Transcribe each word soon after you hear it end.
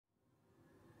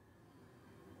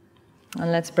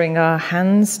And let's bring our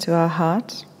hands to our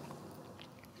heart.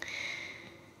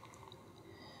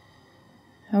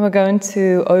 And we're going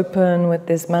to open with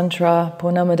this mantra,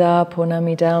 Purnamada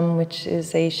Purnamidam, which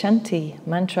is a Shanti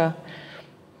mantra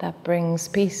that brings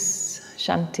peace.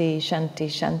 Shanti, Shanti,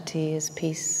 Shanti is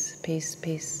peace, peace,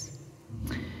 peace.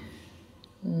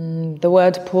 The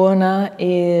word Purna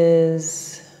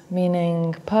is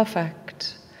meaning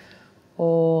perfect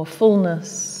or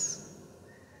fullness.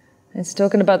 It's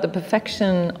talking about the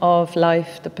perfection of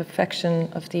life, the perfection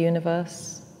of the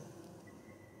universe.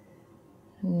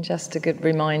 And just a good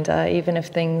reminder, even if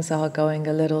things are going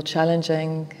a little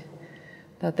challenging,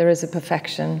 that there is a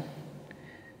perfection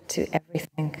to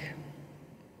everything.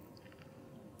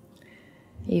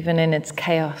 Even in its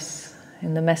chaos,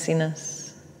 in the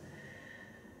messiness.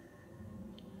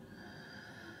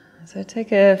 So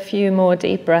take a few more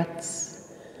deep breaths.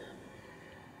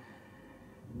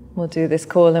 We'll do this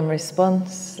call and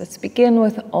response. Let's begin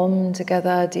with Om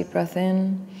together, deep breath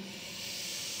in.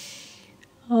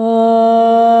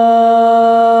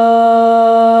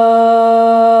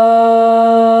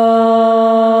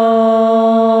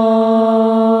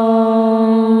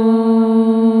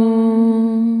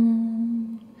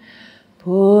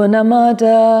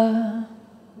 Purnamada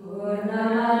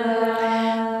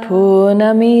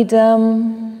Purnamidam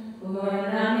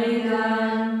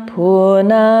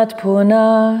Purnat Purna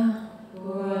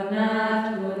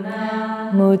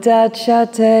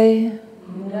Mudachyate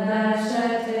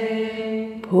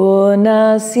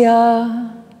Purnasya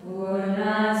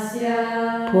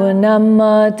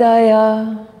Purnamadaya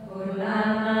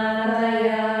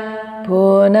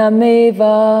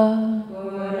Purnameva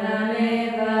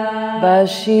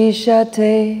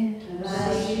Vashishate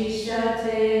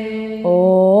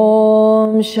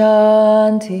Om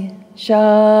Shanti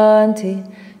Shanti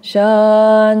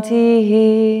Shanti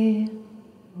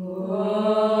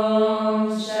Om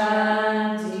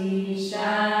Shanti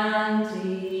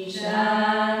Shanti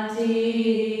Shanti.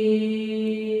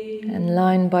 And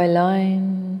line by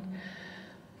line,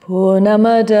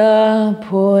 Purnamada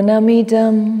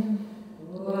Purnamidam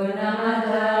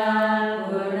Purnamada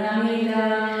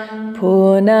Purnamidam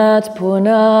Purnat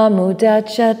Purna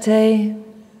Mudachyate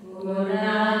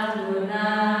Purnat Purna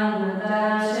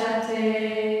Mudachyate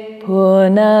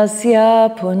Purnasya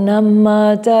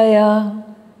Purnamadaya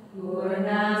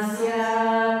Purnasya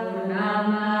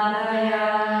Purnamadaya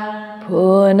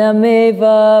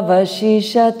Purnameva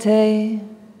Vashishate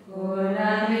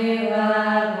Purnameva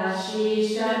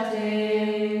Vashishate.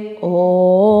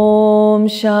 Om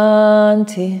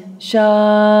Shanti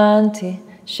Shanti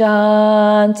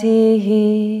Shanti.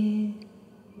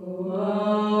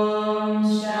 Om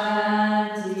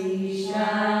Shanti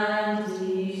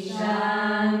Shanti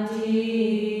Shanti.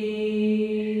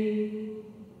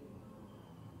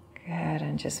 Good,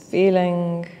 and just feeling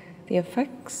the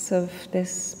effects of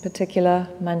this particular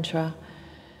mantra.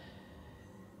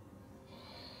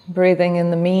 Breathing in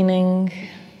the meaning,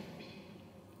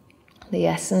 the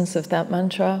essence of that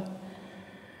mantra.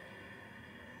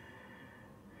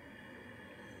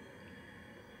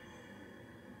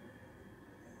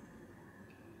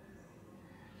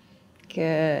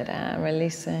 Good, and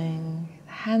releasing.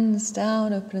 Hands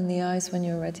down, opening the eyes when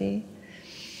you're ready.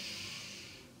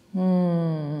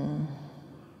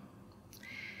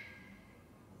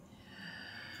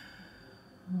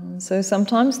 So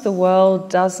sometimes the world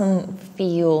doesn't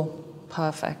feel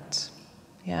perfect.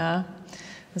 Yeah,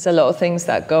 there's a lot of things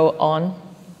that go on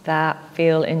that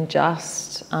feel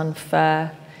unjust,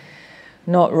 unfair,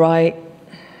 not right,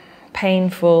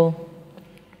 painful,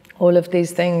 all of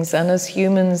these things. And as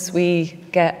humans, we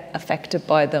get affected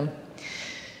by them.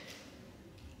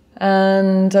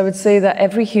 And I would say that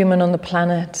every human on the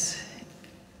planet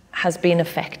has been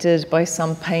affected by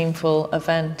some painful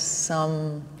event,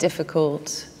 some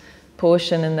difficult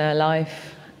portion in their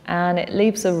life, and it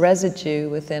leaves a residue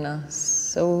within us.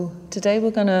 So today we're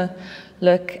going to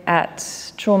look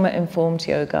at trauma-informed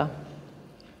yoga.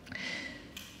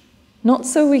 Not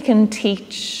so we can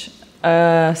teach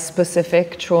a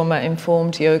specific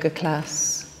trauma-informed yoga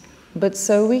class, but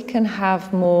so we can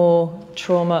have more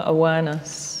trauma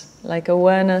awareness, like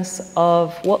awareness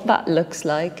of what that looks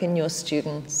like in your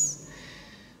students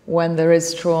when there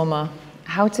is trauma,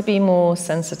 how to be more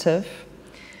sensitive,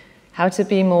 how to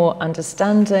be more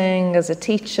understanding as a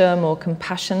teacher, more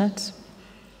compassionate.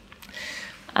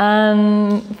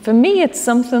 And for me, it's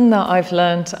something that I've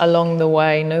learned along the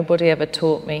way. Nobody ever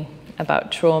taught me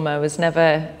about trauma. It was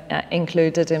never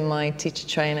included in my teacher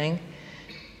training,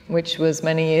 which was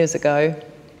many years ago,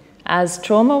 as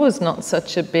trauma was not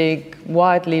such a big,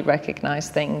 widely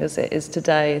recognized thing as it is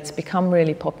today. It's become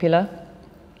really popular.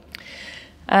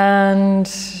 And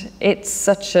it's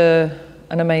such an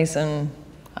amazing,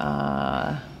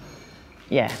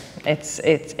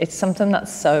 it's something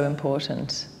that's so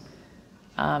important,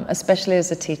 especially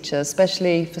as a teacher,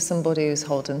 especially for somebody who's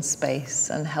holding space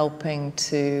and helping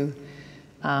to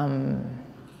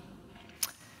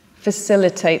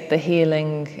facilitate the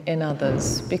healing in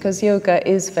others, because yoga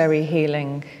is very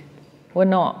healing. We're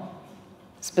not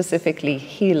specifically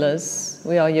healers,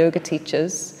 we are yoga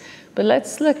teachers, but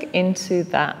let's look into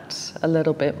that a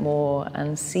little bit more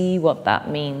and see what that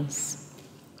means.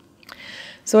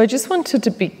 So I just wanted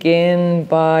to begin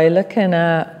by looking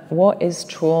at what is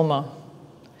trauma,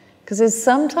 because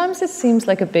sometimes it seems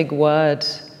like a big word.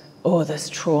 Oh, there's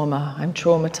trauma, I'm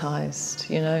traumatized,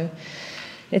 you know.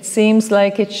 It seems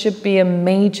like it should be a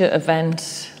major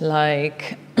event,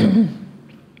 like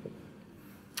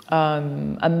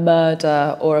a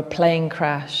murder or a plane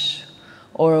crash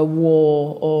or a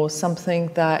war or something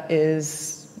that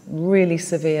is really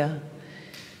severe.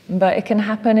 But it can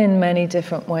happen in many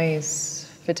different ways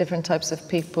for different types of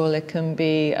people. It can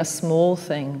be a small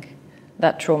thing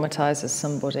that traumatizes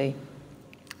somebody.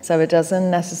 So it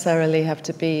doesn't necessarily have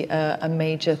to be a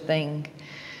major thing.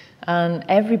 And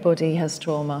everybody has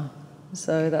trauma.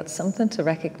 So that's something to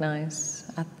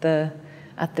recognize at the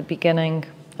beginning.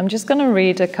 I'm just going to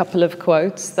read a couple of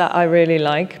quotes that I really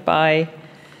like by,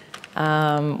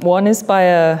 one is by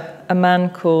a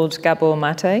man called Gabor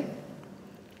Mate,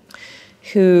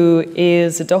 who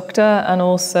is a doctor and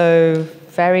also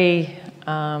very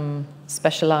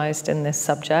specialized in this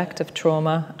subject of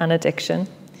trauma and addiction.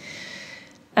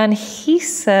 And he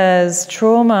says,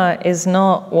 trauma is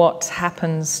not what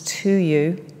happens to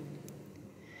you,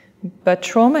 but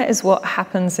trauma is what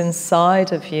happens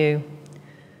inside of you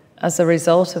as a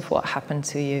result of what happened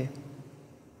to you.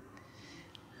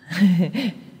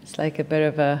 It's like a bit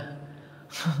of a,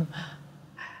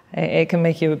 it can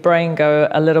make your brain go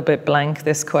a little bit blank,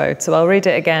 this quote. So I'll read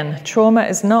it again. Trauma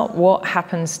is not what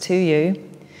happens to you,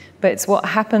 but it's what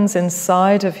happens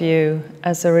inside of you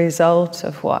as a result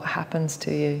of what happens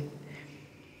to you.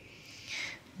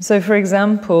 So for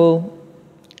example,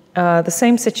 the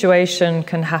same situation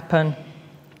can happen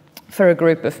for a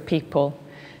group of people.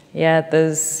 Yeah,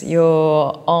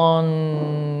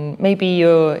 maybe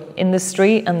you're in the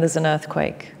street and there's an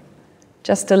earthquake,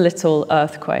 just a little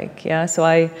earthquake, yeah? So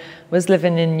I was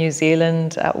living in New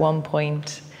Zealand at one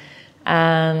point,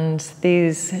 and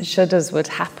these shudders would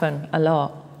happen a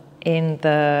lot.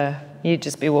 You'd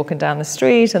just be walking down the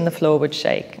street and the floor would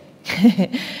shake.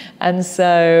 And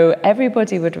so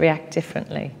everybody would react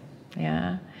differently,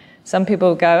 yeah? Some people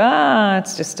would go,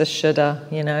 it's just a shudder,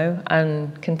 you know,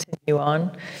 and continue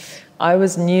on. I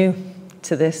was new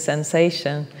to this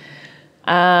sensation.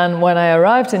 And when I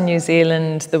arrived in New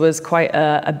Zealand, there was quite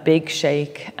a big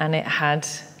shake, and it had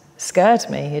scared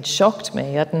me, it shocked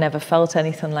me. I'd never felt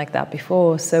anything like that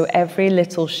before. So every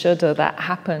little shudder that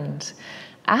happened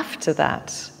after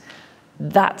that,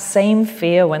 that same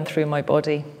fear went through my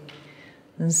body.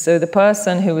 And so the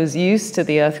person who was used to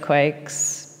the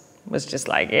earthquakes was just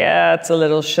like, yeah, it's a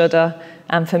little shudder.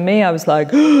 And for me, I was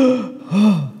like,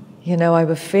 you know, I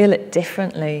would feel it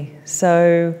differently.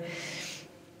 So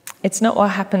it's not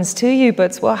what happens to you, but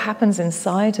it's what happens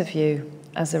inside of you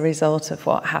as a result of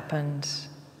what happened.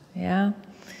 Yeah.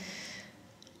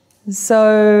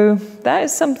 So that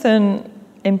is something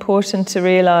important to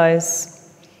realize,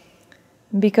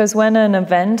 because when an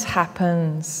event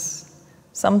happens,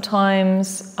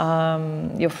 sometimes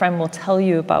your friend will tell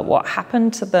you about what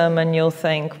happened to them, and you'll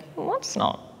think, well, that's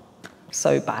not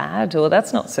so bad, or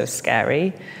that's not so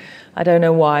scary. I don't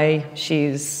know why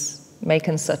she's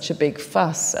making such a big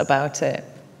fuss about it.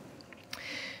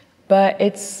 But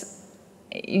it's,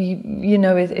 you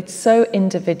know, it's so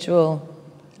individual,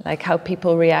 like how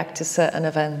people react to certain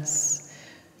events.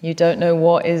 You don't know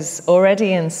what is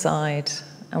already inside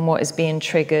and what is being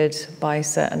triggered by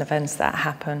certain events that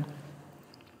happen.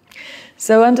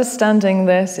 So understanding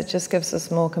this, it just gives us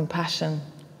more compassion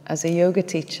as a yoga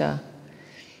teacher.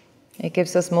 It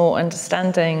gives us more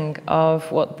understanding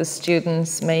of what the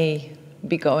students may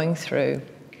be going through.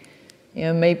 You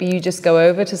know, maybe you just go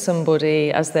over to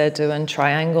somebody as they're doing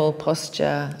triangle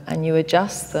posture and you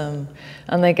adjust them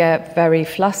and they get very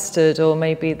flustered, or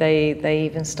maybe they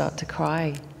even start to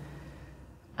cry.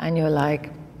 And you're like,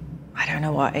 I don't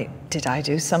know did I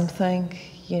do something,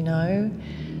 you know?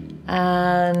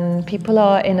 And people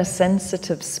are in a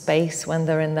sensitive space when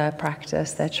they're in their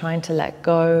practice. They're trying to let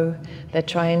go. They're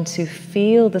trying to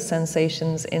feel the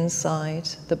sensations inside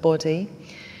the body.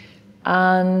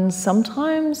 And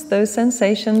sometimes those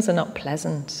sensations are not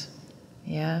pleasant,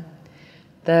 yeah?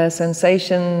 There are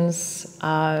sensations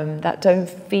that don't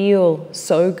feel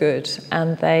so good,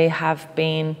 and they have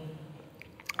been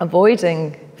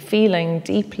avoiding feeling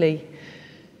deeply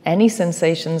any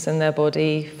sensations in their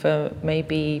body for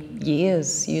maybe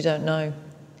years, you don't know.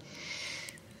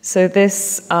 So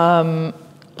this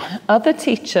other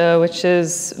teacher, which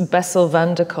is Bessel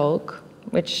van der Kolk,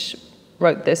 which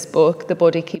wrote this book, The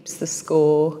Body Keeps the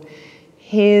Score,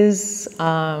 he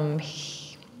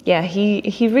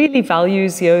really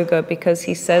values yoga because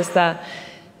he says that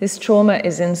this trauma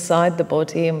is inside the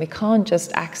body and we can't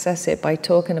just access it by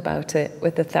talking about it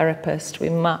with the therapist. We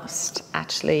must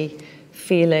actually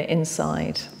feel it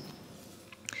inside.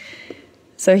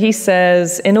 So he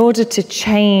says, in order to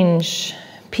change,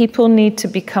 people need to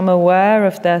become aware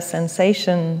of their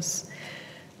sensations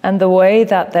and the way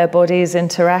that their bodies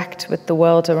interact with the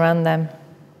world around them.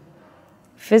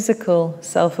 Physical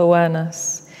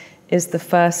self-awareness is the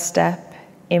first step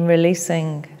in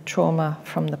releasing trauma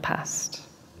from the past.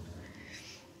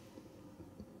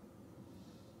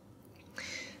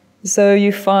 So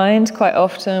you find quite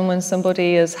often when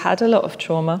somebody has had a lot of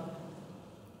trauma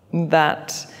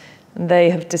that they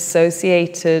have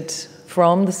dissociated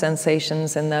from the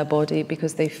sensations in their body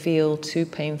because they feel too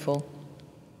painful.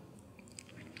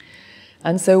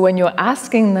 And so when you're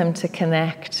asking them to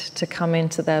connect, to come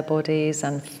into their bodies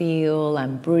and feel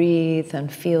and breathe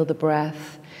and feel the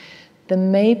breath, there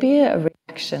may be a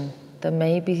reaction. There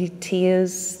may be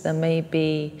tears, there may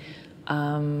be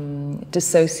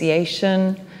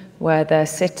dissociation, where they're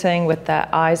sitting with their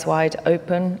eyes wide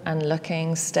open and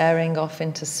looking, staring off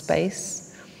into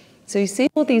space. So you see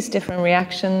all these different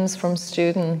reactions from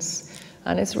students,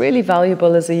 and it's really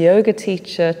valuable as a yoga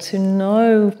teacher to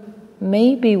know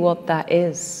maybe what that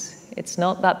is. It's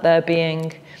not that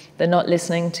they're not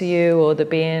listening to you, or they're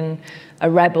being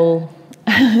a rebel,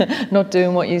 not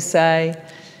doing what you say.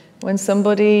 When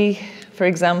somebody, for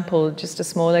example, just a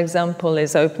small example,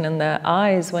 is opening their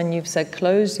eyes when you've said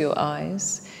close your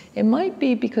eyes, it might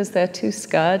be because they're too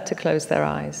scared to close their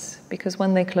eyes. Because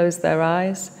when they close their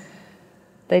eyes,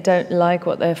 they don't like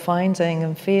what they're finding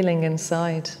and feeling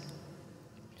inside.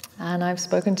 And I've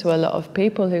spoken to a lot of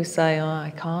people who say, oh,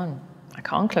 I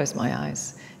can't close my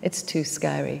eyes. It's too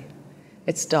scary.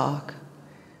 It's dark.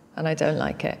 And I don't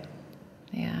like it.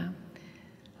 Yeah.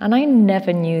 And I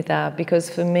never knew that, because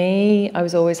for me, I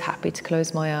was always happy to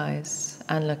close my eyes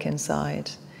and look inside.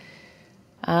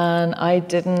 And I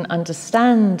didn't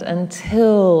understand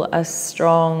until a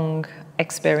strong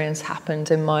experience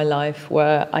happened in my life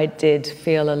where I did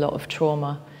feel a lot of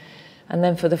trauma. And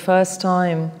then for the first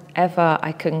time ever,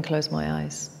 I couldn't close my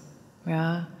eyes.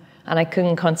 Yeah. And I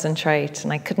couldn't concentrate,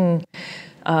 and I couldn't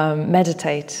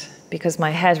meditate, because my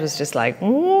head was just like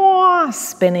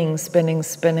spinning, spinning,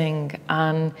 spinning.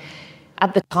 And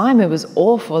at the time, it was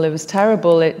awful. It was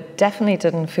terrible. It definitely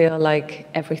didn't feel like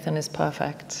everything is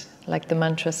perfect, like the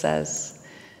mantra says,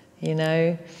 you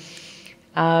know.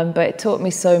 But it taught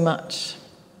me so much.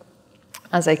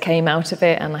 As I came out of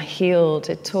it and I healed,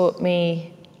 it taught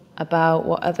me about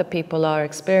what other people are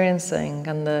experiencing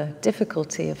and the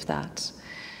difficulty of that.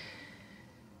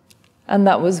 And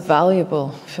that was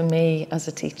valuable for me as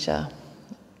a teacher.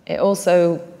 It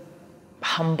also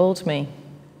humbled me.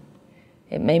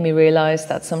 It made me realize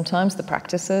that sometimes the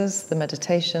practices, the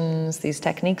meditations, these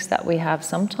techniques that we have,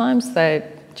 sometimes they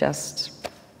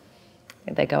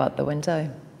go out the window.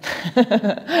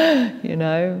 You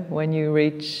know, when you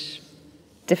reach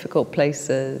difficult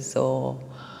places or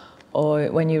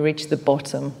when you reach the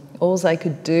bottom. All I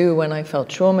could do when I felt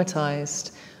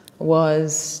traumatized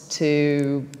was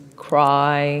to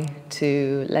cry,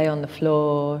 to lay on the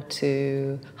floor,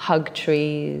 to hug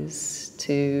trees,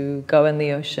 to go in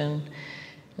the ocean.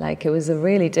 Like, it was a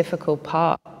really difficult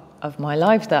part of my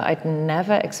life that I'd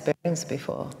never experienced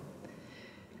before.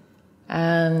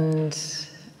 And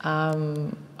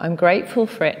I'm grateful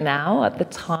for it now. At the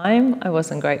time, I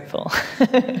wasn't grateful.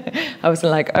 I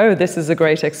wasn't like, oh, this is a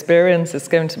great experience. It's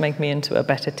going to make me into a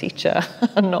better teacher.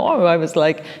 No, I was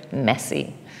like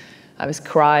messy. I was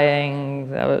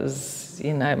crying. I was,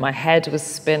 you know, my head was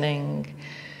spinning.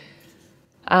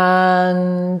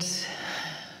 And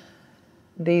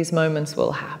these moments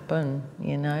will happen,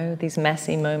 you know, these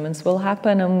messy moments will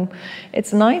happen. And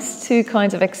it's nice to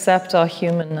kind of accept our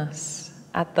humanness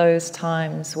at those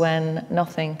times when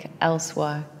nothing else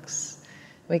works.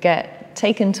 We get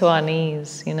taken to our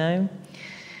knees, you know,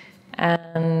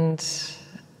 and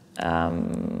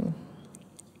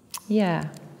yeah,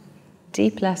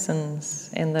 deep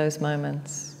lessons in those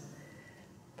moments.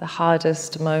 The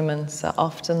hardest moments are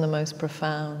often the most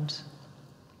profound.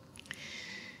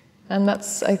 And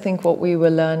that's, I think, what we were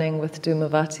learning with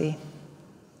Dhumavati.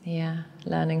 Yeah,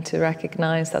 learning to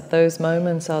recognize that those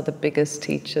moments are the biggest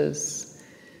teachers.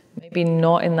 Maybe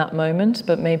not in that moment,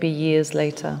 but maybe years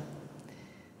later.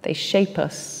 They shape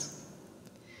us.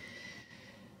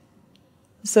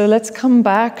 So let's come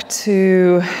back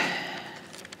to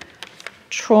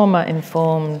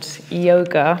trauma-informed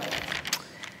yoga,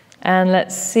 and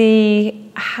let's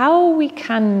see how we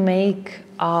can make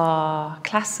our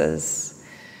classes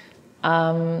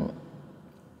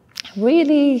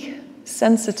really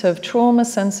sensitive. Trauma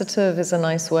sensitive is a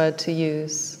nice word to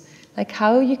use. Like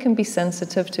how you can be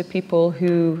sensitive to people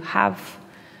who have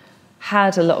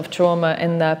had a lot of trauma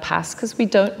in their past, because we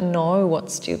don't know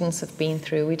what students have been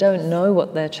through. We don't know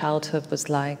what their childhood was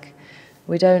like.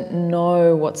 We don't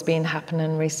know what's been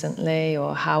happening recently,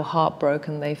 or how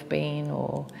heartbroken they've been,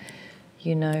 or,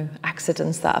 you know,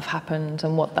 accidents that have happened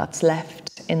and what that's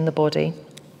left in the body.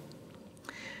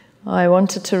 I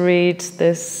wanted to read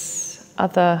this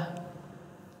other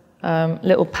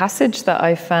little passage that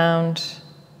I found,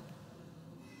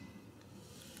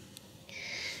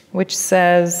 which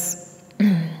says,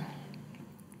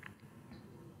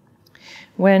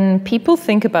 when people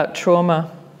think about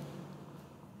trauma,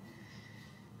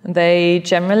 they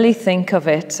generally think of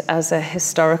it as a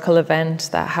historical event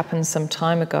that happened some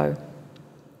time ago.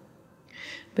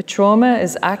 But trauma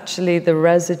is actually the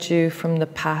residue from the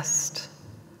past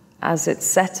as it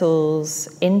settles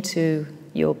into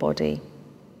your body.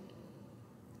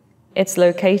 It's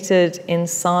located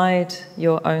inside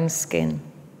your own skin.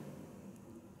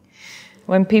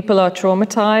 When people are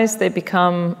traumatized, they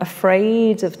become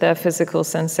afraid of their physical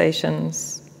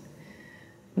sensations.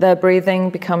 Their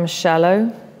breathing becomes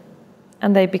shallow,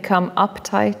 and they become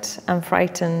uptight and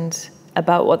frightened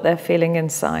about what they're feeling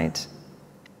inside.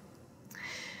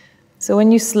 So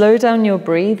when you slow down your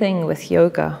breathing with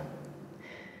yoga,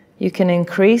 you can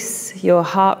increase your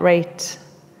heart rate,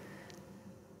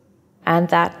 and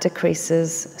that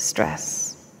decreases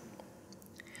stress.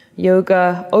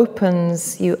 Yoga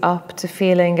opens you up to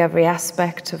feeling every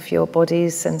aspect of your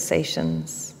body's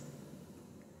sensations.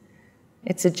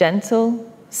 It's a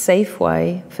gentle, safe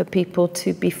way for people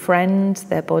to befriend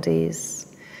their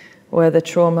bodies where the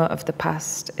trauma of the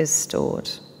past is stored.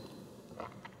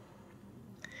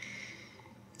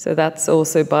 So that's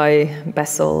also by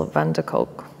Bessel van der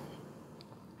Kolk,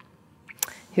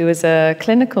 who is a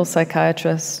clinical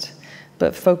psychiatrist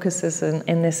but focuses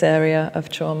in this area of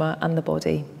trauma and the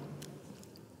body.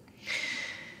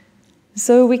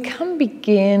 So we can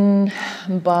begin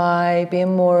by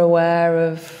being more aware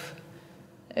of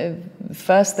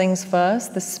first things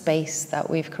first, the space that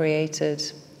we've created.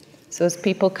 So as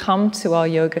people come to our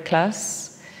yoga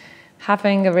class,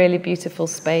 having a really beautiful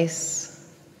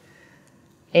space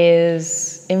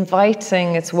is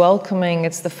inviting, it's welcoming,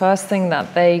 it's the first thing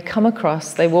that they come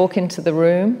across. They walk into the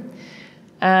room,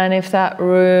 and if that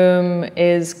room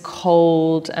is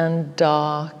cold and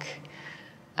dark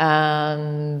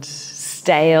and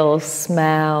stale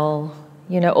smell,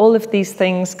 you know, all of these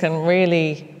things can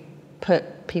really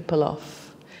put people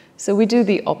off. So we do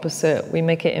the opposite. We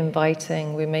make it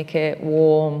inviting, we make it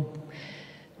warm,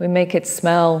 we make it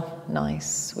smell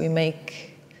nice, we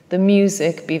make the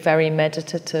music be very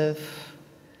meditative,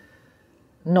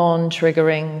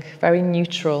 non-triggering, very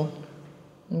neutral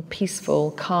and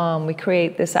peaceful, calm. We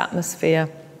create this atmosphere.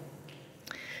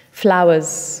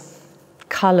 Flowers,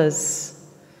 colors.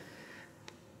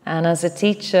 And as a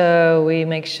teacher, we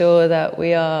make sure that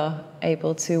we are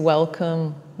able to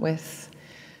welcome with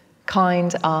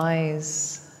kind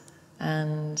eyes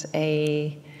and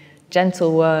a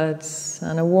gentle words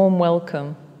and a warm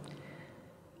welcome,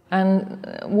 and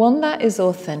one that is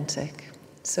authentic.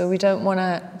 So we don't want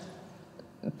to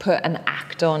put an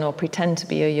act on or pretend to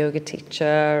be a yoga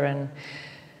teacher, and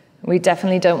we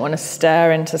definitely don't want to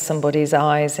stare into somebody's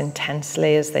eyes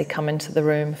intensely as they come into the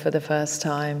room for the first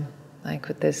time, like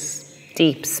with this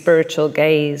deep spiritual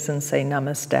gaze, and say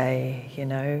namaste, you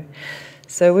know.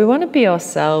 So we want to be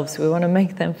ourselves, we want to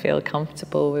make them feel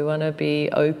comfortable, we want to be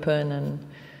open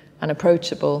and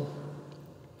approachable.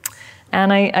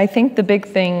 And I think the big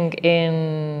thing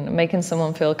in making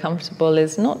someone feel comfortable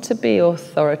is not to be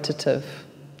authoritative.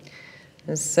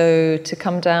 And so to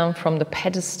come down from the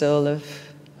pedestal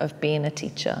of being a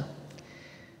teacher,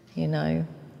 you know,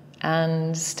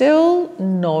 and still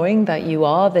knowing that you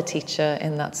are the teacher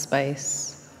in that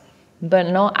space, but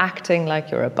not acting like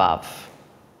you're above.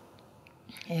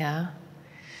 Yeah.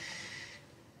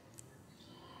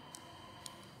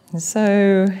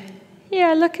 So,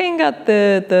 yeah, looking at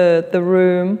the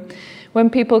room, when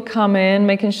people come in,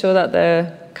 making sure that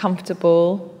they're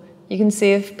comfortable, You can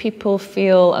see if people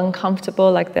feel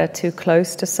uncomfortable, like they're too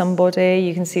close to somebody.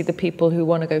 You can see the people who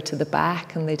want to go to the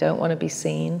back and they don't want to be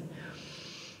seen.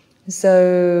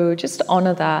 So just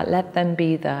honor that, let them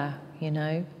be there, you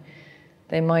know.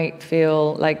 They might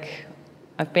feel like,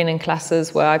 I've been in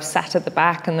classes where I've sat at the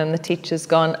back and then the teacher's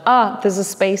gone, there's a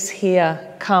space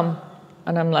here, come.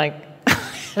 And I'm like,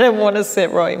 I don't want to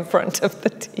sit right in front of the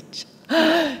teacher,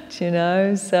 you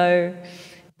know. So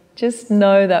just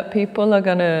know that people are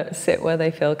going to sit where they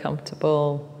feel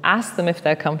comfortable. Ask them if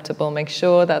they're comfortable. Make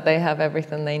sure that they have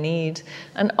everything they need.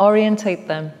 And orientate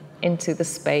them into the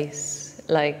space.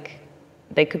 Like,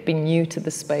 they could be new to the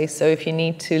space. So if you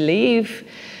need to leave,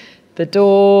 the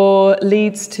door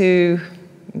leads to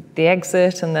the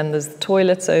exit, and then there's the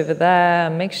toilets over there.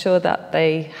 Make sure that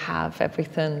they have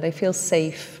everything. They feel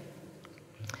safe.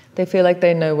 They feel like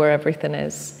they know where everything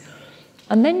is.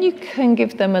 And then you can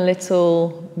give them a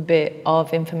little bit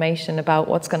of information about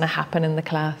what's going to happen in the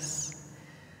class.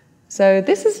 So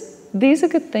these are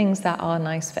good things that are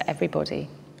nice for everybody.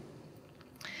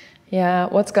 Yeah,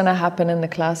 what's going to happen in the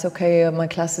class? Okay, my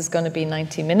class is going to be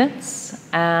 90 minutes.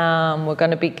 We're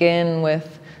going to begin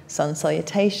with sun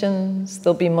salutations.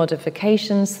 There'll be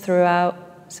modifications throughout.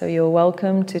 So you're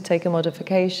welcome to take a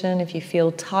modification. If you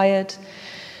feel tired,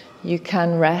 you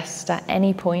can rest at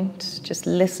any point. Just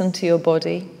listen to your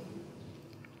body.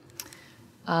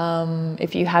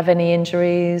 If you have any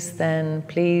injuries, then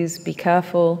please be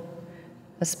careful,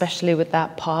 especially with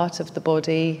that part of the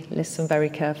body. Listen very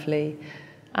carefully.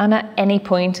 And at any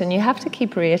point, and you have to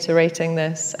keep reiterating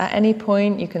this, at any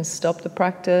point you can stop the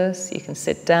practice, you can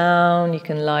sit down, you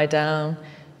can lie down,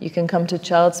 you can come to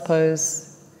child's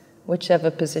pose,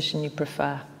 whichever position you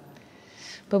prefer.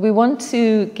 But we want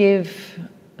to give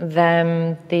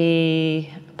them the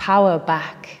power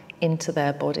back into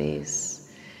their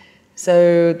bodies.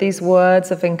 So these words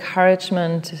of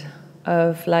encouragement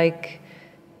of like,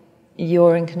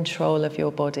 you're in control of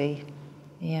your body.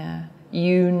 Yeah,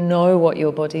 you know what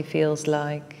your body feels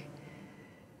like.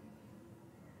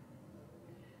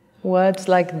 Words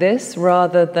like this,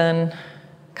 rather than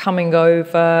coming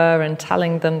over and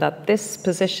telling them that this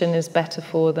position is better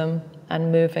for them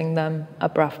and moving them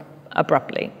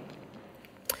abruptly.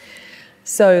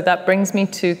 So that brings me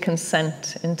to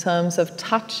consent. In terms of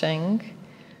touching,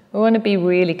 we want to be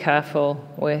really careful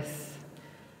with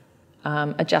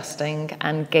adjusting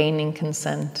and gaining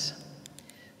consent.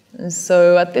 And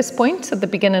so at this point, at the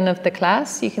beginning of the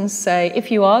class, you can say,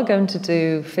 if you are going to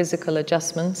do physical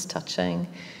adjustments, touching,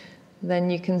 then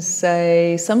you can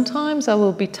say, sometimes I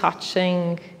will be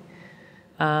touching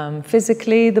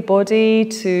physically the body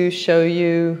to show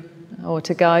you or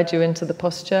to guide you into the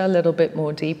posture a little bit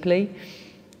more deeply.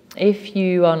 If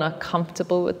you are not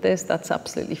comfortable with this, that's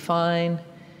absolutely fine.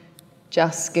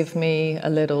 Just give me a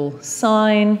little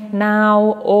sign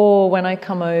now, or when I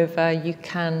come over, you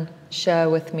can share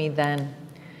with me then.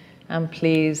 And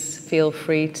please feel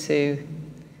free to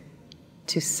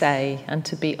say and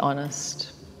to be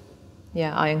honest.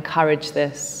 Yeah, I encourage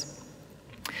this.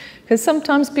 Because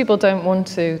sometimes people don't want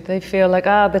to. They feel like,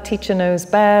 the teacher knows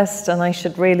best and I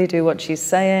should really do what she's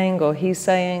saying or he's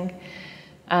saying.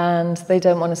 And they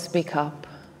don't want to speak up.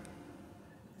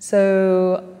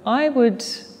 So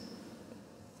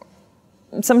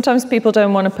sometimes people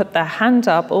don't want to put their hand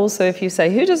up. Also, if you say,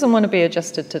 who doesn't want to be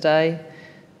adjusted today?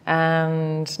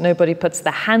 And nobody puts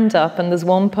their hand up, and there's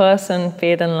one person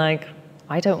feeling like,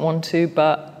 I don't want to,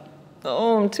 but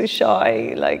I'm too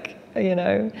shy,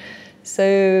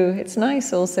 So it's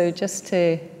nice also just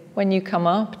to, when you come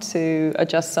up to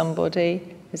adjust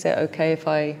somebody, is it okay if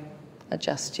I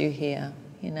adjust you here,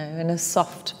 in a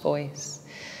soft voice?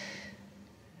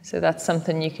 So that's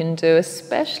something you can do,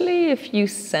 especially if you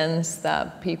sense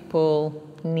that people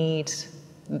need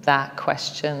that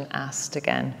question asked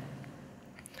again.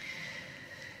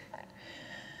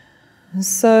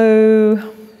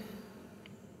 So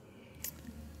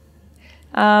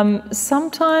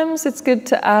sometimes it's good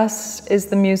to ask, is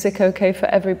the music okay for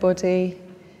everybody?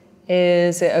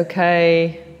 Is it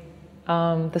okay,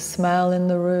 the smell in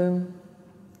the room?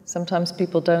 Sometimes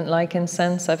people don't like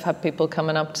incense. I've had people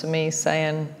coming up to me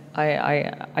saying,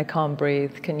 I can't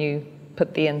breathe. Can you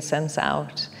put the incense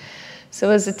out?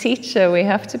 So as a teacher, we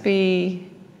have to be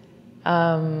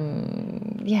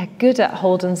good at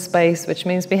holding space, which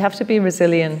means we have to be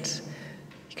resilient.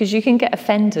 Because you can get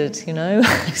offended,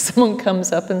 if someone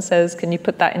comes up and says, can you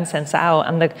put that incense out?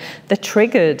 And they're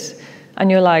triggered.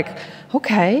 And you're like,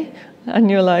 okay.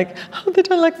 And you're like, they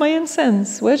don't like my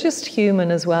incense. We're just human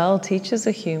as well. Teachers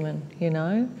are human,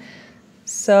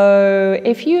 So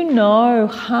if you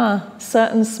know,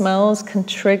 certain smells can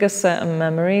trigger certain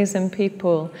memories in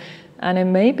people, And it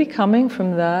may be coming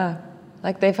from there.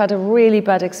 Like they've had a really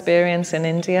bad experience in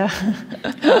India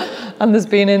and there's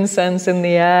been incense in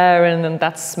the air, and then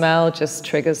that smell just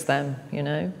triggers them, you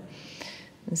know.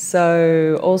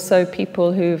 So also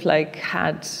people who've like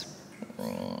had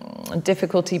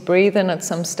difficulty breathing at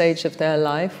some stage of their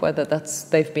life, whether that's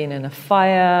they've been in a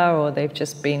fire or they've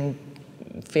just been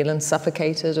feeling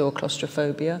suffocated or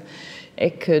claustrophobia,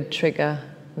 it could trigger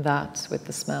that with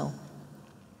the smell.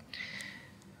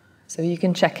 So you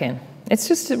can check in. It's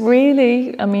just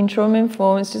really, I mean,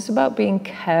 trauma-informed, it's just about being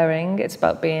caring, it's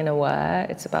about being aware,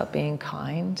 it's about being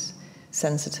kind,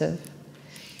 sensitive.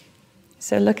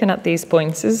 So looking at these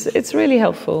points, it's really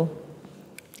helpful.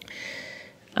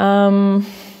 So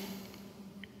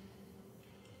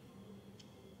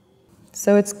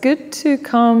it's good to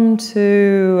come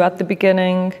to, at the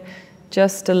beginning,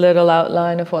 just a little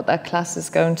outline of what that class is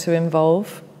going to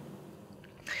involve.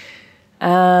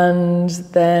 And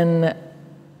then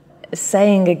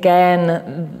saying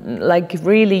again, like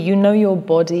really, you know your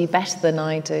body better than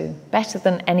I do, better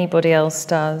than anybody else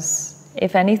does.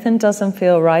 If anything doesn't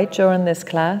feel right during this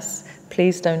class,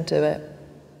 please don't do it.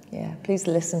 Yeah, please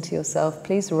listen to yourself.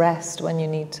 Please rest when you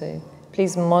need to.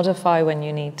 Please modify when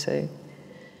you need to.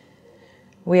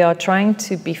 We are trying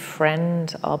to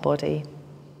befriend our body.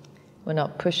 We're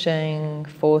not pushing,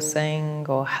 forcing,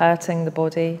 or hurting the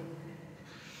body.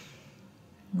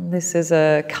 This is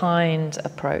a kind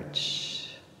approach,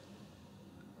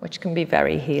 which can be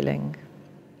very healing.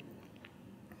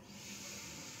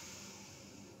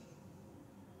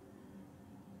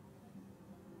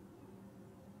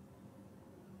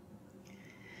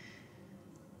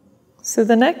 So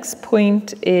the next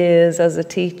point is, as a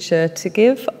teacher, to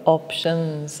give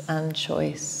options and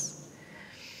choice.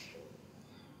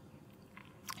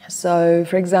 So,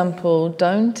 for example,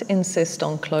 don't insist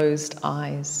on closed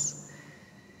eyes.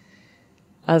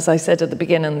 As I said at the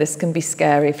beginning, this can be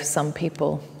scary for some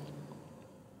people.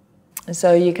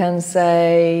 So you can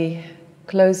say,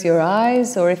 close your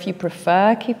eyes, or if you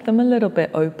prefer, keep them a little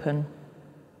bit open.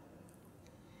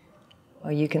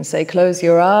 Or you can say, close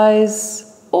your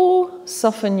eyes, or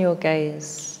soften your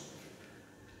gaze.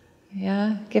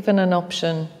 Yeah, given an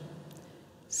option,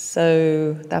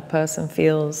 so that person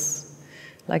feels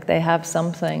like they have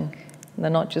something.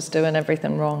 They're not just doing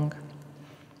everything wrong.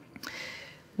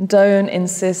 Don't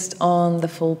insist on the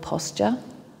full posture.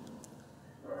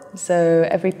 So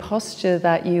every posture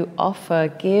that you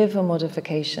offer, give a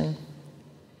modification.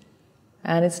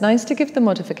 And it's nice to give the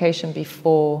modification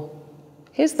before.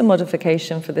 Here's the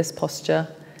modification for this posture,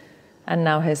 and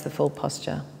now here's the full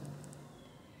posture.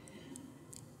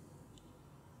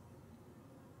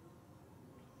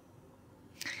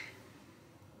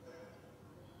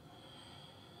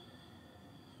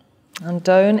 And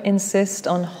don't insist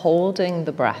on holding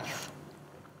the breath.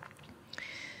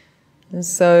 And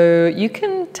so you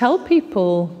can tell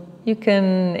people, you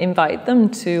can invite them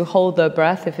to hold their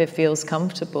breath if it feels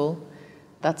comfortable.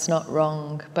 That's not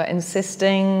wrong. But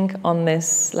insisting on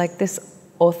this, like this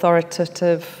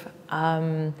authoritative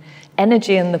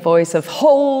energy in the voice of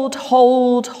hold,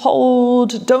 hold,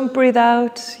 hold, don't breathe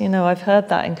out. You know, I've heard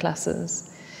that in classes.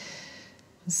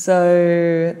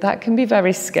 So that can be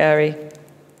very scary.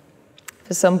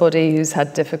 For somebody who's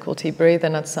had difficulty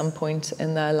breathing at some point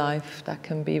in their life, that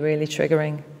can be really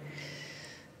triggering.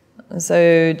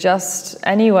 So just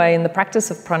anyway, in the practice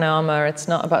of pranayama, it's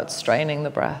not about straining the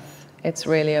breath. It's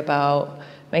really about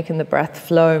making the breath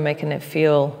flow, making it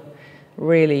feel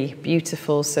really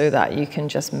beautiful so that you can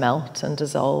just melt and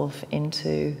dissolve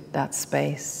into that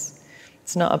space.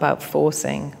 It's not about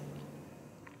forcing.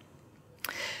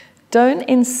 Don't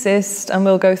insist, and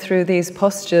we'll go through these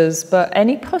postures, but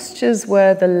any postures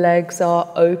where the legs are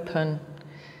open,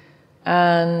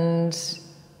 and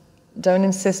don't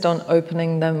insist on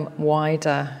opening them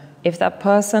wider. If that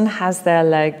person has their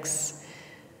legs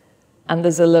and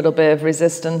there's a little bit of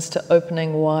resistance to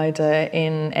opening wider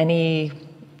in any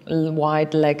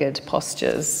wide-legged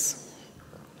postures,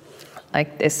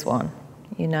 like this one,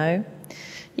 you know,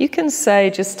 you can say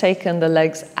just taking the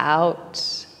legs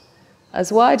out as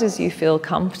wide as you feel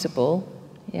comfortable,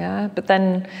 yeah? But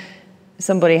then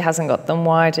somebody hasn't got them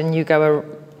wide and you go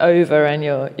over and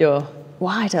you're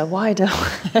wider, wider.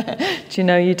 Do you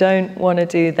know, you don't want to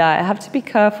do that. I have to be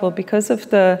careful because of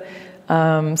the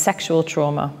sexual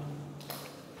trauma.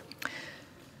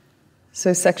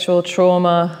 So sexual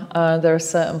trauma, there are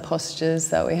certain postures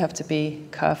that we have to be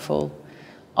careful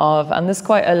of. And there's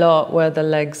quite a lot where the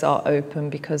legs are open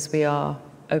because we are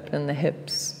opening the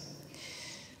hips.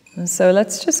 And so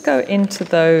let's just go into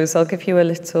those. I'll give you a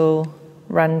little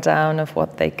rundown of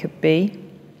what they could be.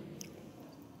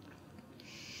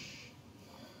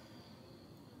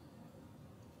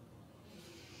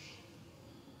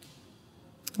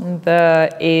 There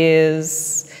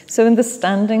is, so in the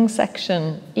standing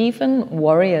section, even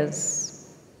warriors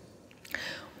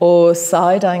or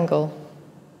side angle.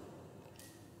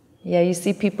 Yeah, you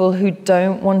see people who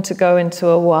don't want to go into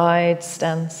a wide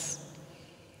stance.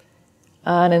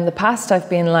 And in the past, I've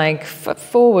been like, foot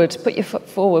forward, put your foot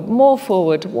forward, more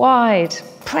forward, wide,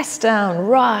 press down,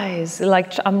 rise.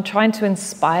 Like I'm trying to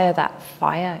inspire that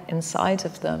fire inside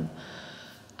of them.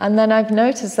 And then I've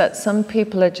noticed that some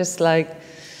people are just like,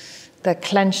 they're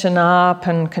clenching up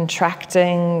and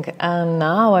contracting. And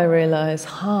now I realize,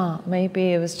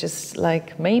 maybe it was just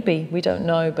like, maybe, we don't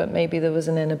know, but maybe there was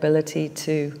an inability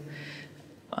to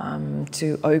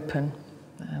open.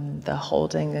 The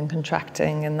holding and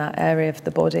contracting in that area of the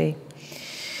body.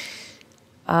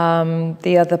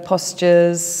 The other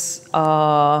postures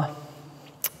are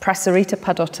Prasarita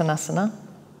Padottanasana.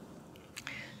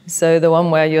 So the one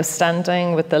where you're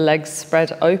standing with the legs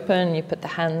spread open, you put the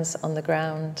hands on the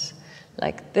ground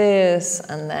like this,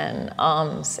 and then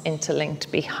arms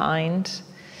interlinked behind.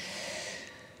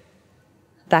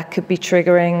 That could be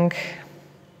triggering.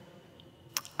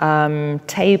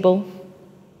 Table.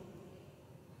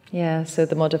 Yeah, so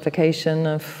the modification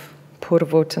of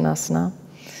Purvottanasana.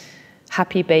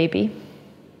 Happy baby,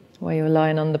 where you're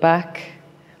lying on the back,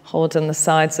 holding the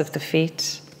sides of the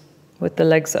feet with the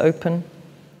legs open.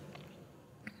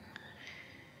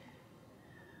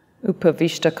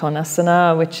 Upavishta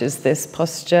Konasana, which is this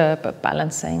posture, but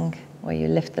balancing, where you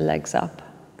lift the legs up.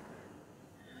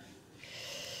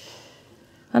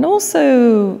 And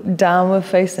also downward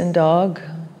facing dog,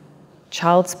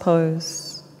 child's pose.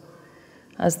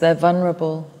 As they're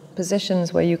vulnerable,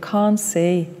 positions where you can't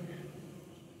see.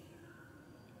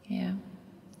 Yeah.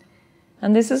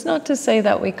 And this is not to say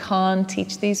that we can't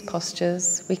teach these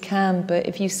postures. We can, but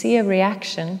if you see a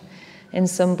reaction in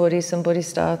somebody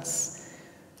starts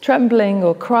trembling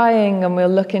or crying, and we'll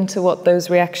look into what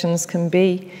those reactions can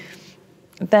be,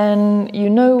 then you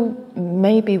know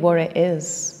maybe what it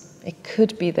is. It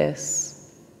could be this.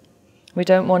 We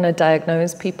don't want to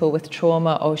diagnose people with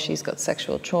trauma. Oh, she's got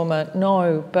sexual trauma.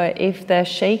 No, but if they're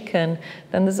shaken,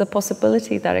 then there's a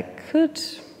possibility that it could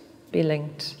be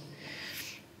linked.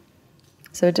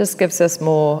 So it just gives us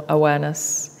more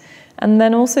awareness. And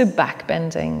then also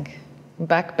backbending.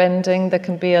 Backbending, there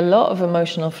can be a lot of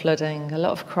emotional flooding, a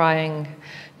lot of crying,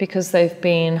 because they've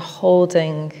been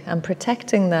holding and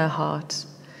protecting their heart.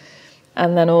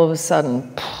 And then all of a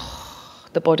sudden,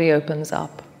 the body opens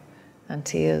up and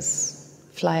tears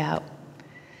fly out.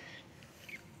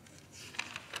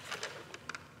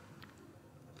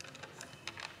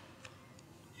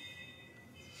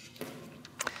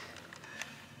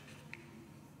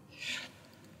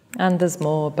 And there's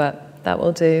more, but that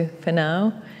will do for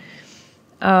now.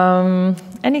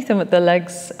 Anything with the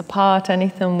legs apart,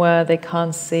 anything where they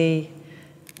can't see.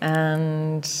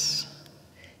 And,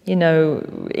 you know,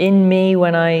 in me,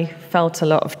 when I felt a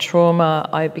lot of trauma,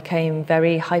 I became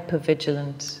very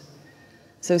hypervigilant.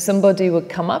 So somebody would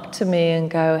come up to me and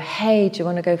go, hey, do you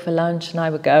want to go for lunch? And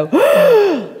I would go,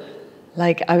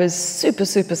 like I was super,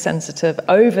 super sensitive,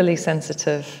 overly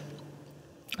sensitive.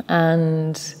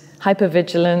 And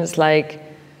hypervigilance, like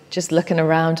just looking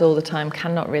around all the time,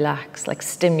 cannot relax, like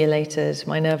stimulated.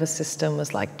 My nervous system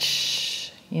was like, shh,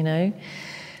 you know.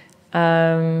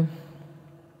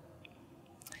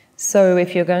 So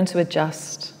if you're going to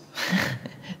adjust,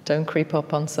 don't creep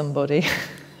up on somebody.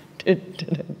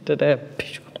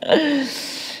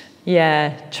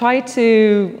 Yeah, try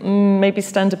to maybe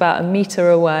stand about a meter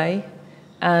away,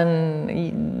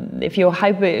 and if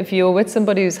you're with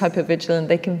somebody who's hypervigilant,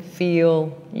 they can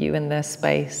feel you in their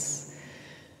space.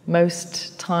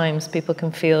 Most times people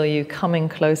can feel you coming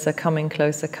closer, coming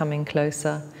closer, coming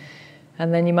closer.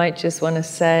 And then you might just want to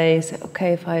say,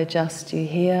 okay, if I adjust you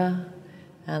here,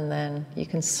 and then you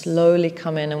can slowly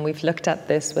come in, and we've looked at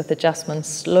this with adjustments,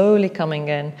 slowly coming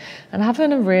in and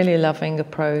having a really loving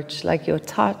approach, like your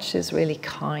touch is really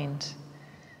kind.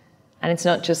 And it's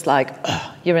not just like,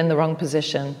 you're in the wrong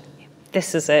position,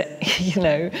 this is it, you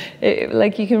know.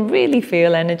 Like you can really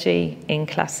feel energy in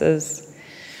classes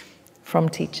from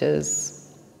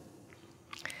teachers.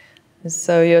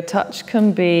 So your touch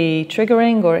can be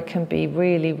triggering, or it can be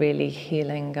really, really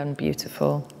healing and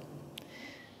beautiful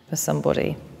for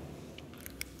somebody.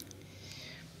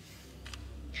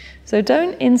 So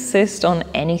don't insist on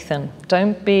anything.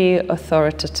 Don't be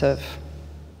authoritative.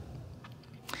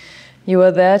 You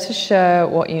are there to share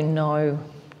what you know.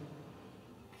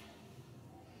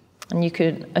 And you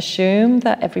could assume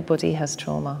that everybody has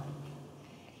trauma.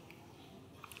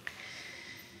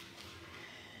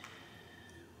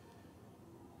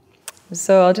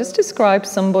 So I'll just describe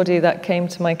somebody that came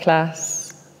to my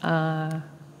class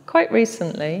quite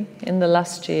recently, in the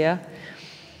last year.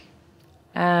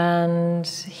 And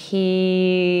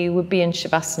he would be in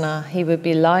Shavasana. He would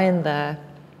be lying there,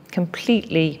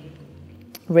 completely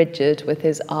rigid, with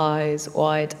his eyes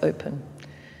wide open.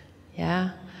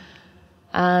 Yeah.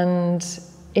 And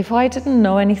if I didn't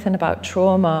know anything about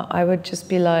trauma, I would just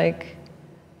be like,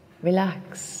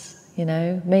 relax, you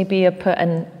know. Maybe I put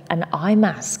an eye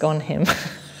mask on him,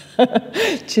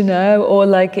 do you know, or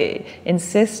like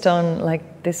insist on like,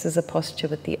 this is a posture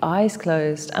with the eyes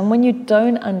closed. And when you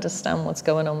don't understand what's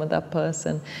going on with that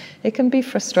person, it can be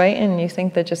frustrating. You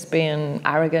think they're just being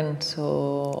arrogant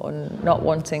or not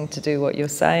wanting to do what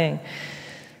you're saying.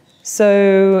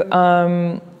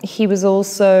 So he was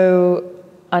also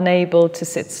unable to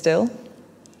sit still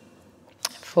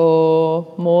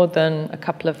for more than a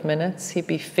couple of minutes. He'd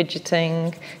be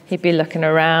fidgeting, he'd be looking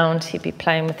around, he'd be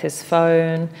playing with his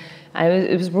phone. And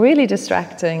it was really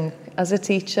distracting as a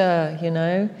teacher, you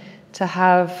know, to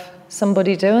have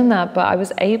somebody doing that. But I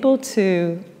was able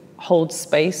to hold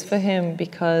space for him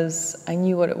because I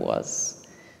knew what it was,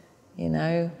 you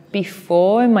know.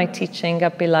 Before in my teaching,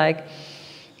 I'd be like,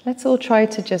 let's all try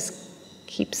to just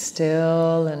keep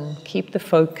still and keep the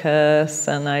focus,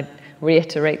 and I'd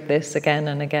reiterate this again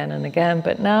and again and again.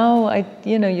 But now,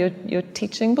 you know, your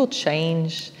teaching will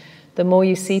change. The more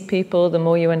you see people, the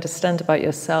more you understand about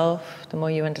yourself, the more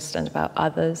you understand about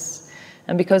others.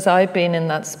 And because I've been in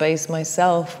that space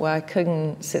myself where I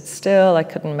couldn't sit still, I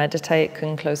couldn't meditate,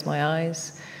 couldn't close my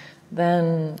eyes,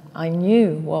 then I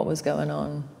knew what was going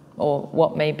on, or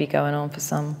what may be going on for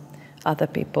some other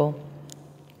people.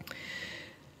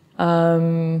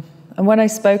 And when I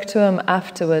spoke to him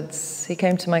afterwards, he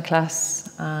came to my class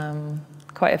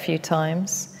quite a few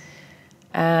times.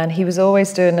 And he was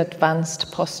always doing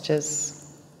advanced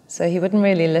postures. So he wouldn't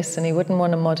really listen, he wouldn't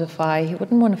want to modify, he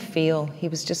wouldn't want to feel. He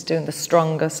was just doing the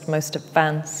strongest, most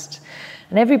advanced.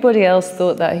 And everybody else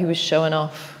thought that he was showing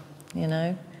off, you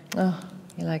know. Oh,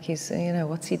 you're like, you know,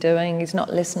 what's he doing? He's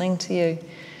not listening to you.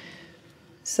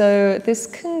 So this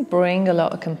can bring a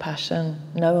lot of compassion,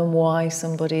 knowing why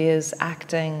somebody is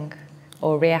acting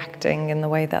or reacting in the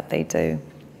way that they do.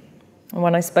 And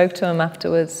when I spoke to him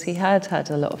afterwards, he had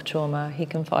a lot of trauma. He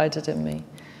confided in me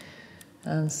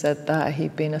and said that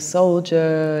he'd been a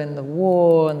soldier in the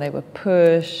war and they were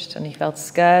pushed, and he felt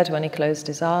scared when he closed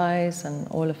his eyes and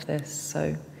all of this.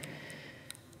 So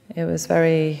it was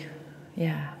very,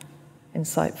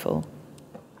 insightful.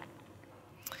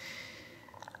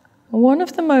 One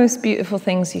of the most beautiful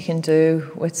things you can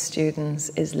do with students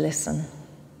is listen.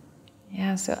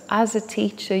 Yeah, so as a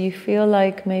teacher, you feel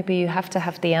like maybe you have to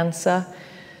have the answer,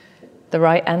 the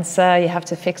right answer, you have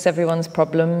to fix everyone's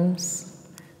problems,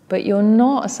 but you're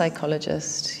not a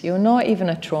psychologist, you're not even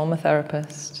a trauma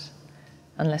therapist,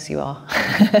 unless you are.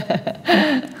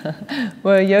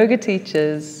 We're yoga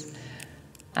teachers,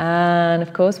 and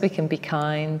of course we can be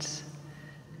kind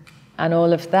and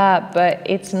all of that, but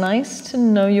it's nice to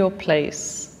know your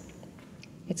place.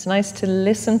 It's nice to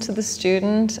listen to the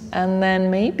student and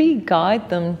then maybe guide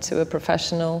them to a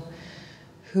professional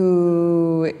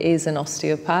who is an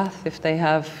osteopath if they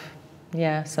have,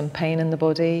 some pain in the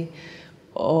body,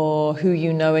 or who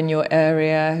you know in your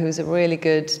area who's a really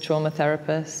good trauma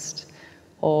therapist,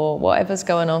 or whatever's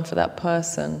going on for that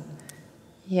person.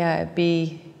 It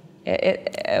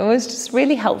was just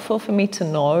really helpful for me to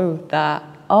know that,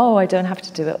 I don't have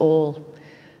to do it all.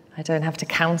 I don't have to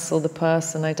counsel the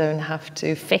person, I don't have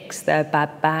to fix their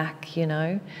bad back, you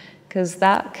know, because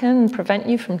that can prevent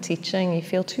you from teaching. You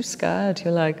feel too scared.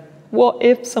 You're like, what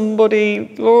if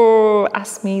somebody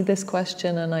asks me this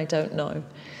question and I don't know?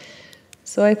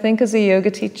 So I think as a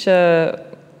yoga teacher,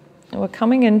 we're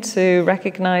coming into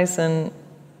recognizing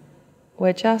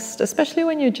we're just, especially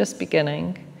when you're just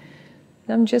beginning,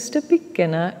 I'm just a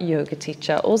beginner yoga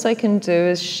teacher. All I can do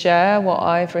is share what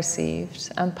I've received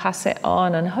and pass it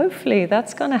on, and hopefully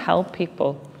that's going to help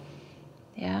people.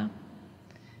 Yeah.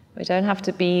 We don't have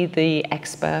to be the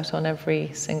expert on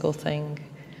every single thing.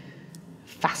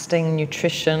 Fasting,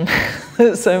 nutrition,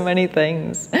 so many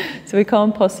things. So we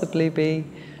can't possibly be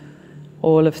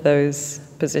all of those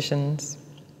positions.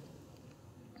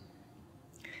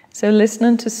 So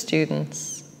listening to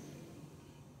students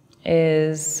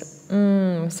is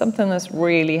something that's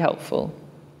really helpful.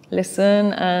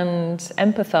 Listen and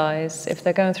empathize if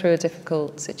they're going through a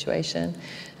difficult situation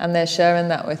and they're sharing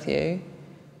that with you.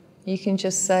 You can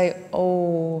just say,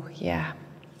 oh, yeah,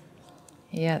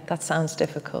 that sounds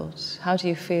difficult. How do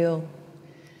you feel?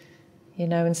 You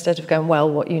know, instead of going,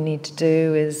 well, what you need to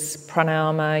do is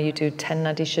pranayama, you do 10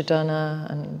 nadi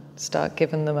shodhana and start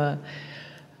giving them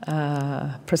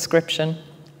a prescription.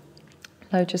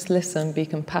 No, just listen, be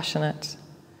compassionate.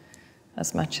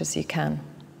 as much as you can.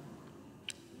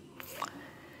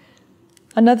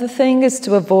 Another thing is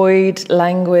to avoid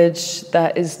language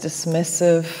that is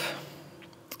dismissive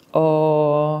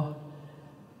or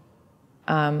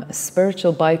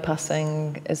spiritual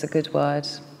bypassing is a good word,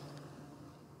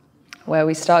 where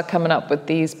we start coming up with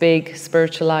these big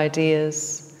spiritual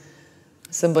ideas.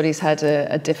 Somebody's had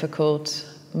a difficult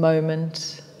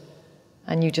moment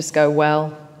and you just go,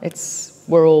 well,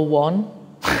 we're all one,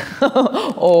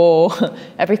 or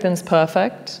everything's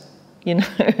perfect. You know,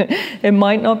 it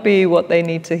might not be what they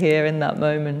need to hear in that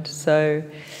moment. So,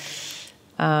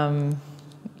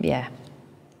 yeah,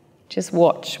 just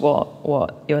watch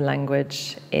what your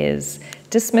language is.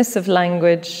 Dismissive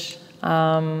language,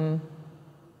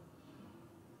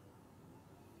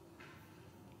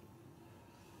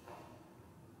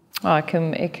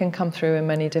 it can come through in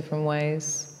many different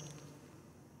ways.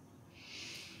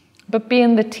 But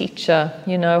being the teacher,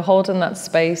 you know, holding that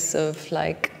space of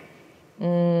like,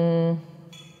 don't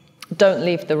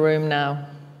leave the room now.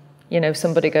 You know, if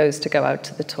somebody goes to go out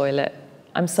to the toilet,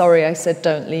 I'm sorry, I said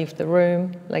don't leave the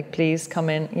room. Like, please come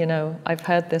in. You know, I've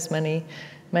heard this many,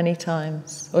 many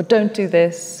times. Or don't do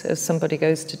this as somebody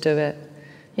goes to do it.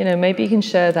 You know, maybe you can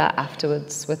share that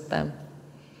afterwards with them.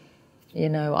 You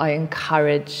know, I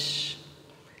encourage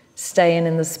staying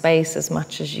in the space as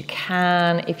much as you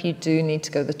can. If you do need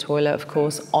to go to the toilet, of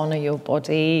course, honor your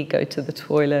body, go to the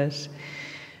toilet.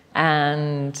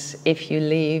 And if you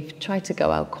leave, try to go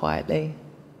out quietly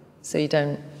so you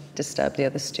don't disturb the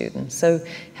other students. So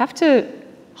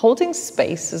holding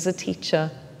space as a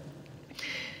teacher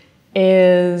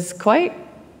is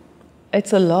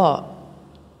it's a lot.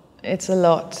 It's a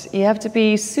lot. You have to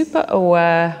be super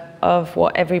aware of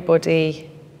what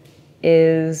everybody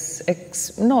is,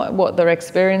 not what they're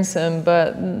experiencing,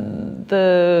 but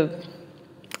the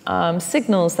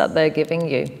signals that they're giving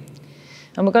you.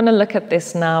 And we're going to look at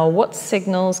this now. What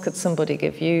signals could somebody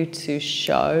give you to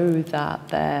show that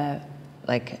they're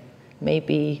like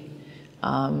maybe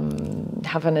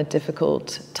having a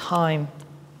difficult time?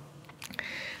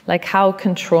 Like, how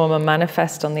can trauma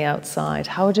manifest on the outside?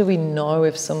 How do we know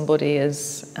if somebody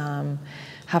is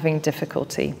having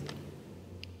difficulty?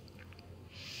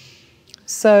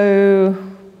 So,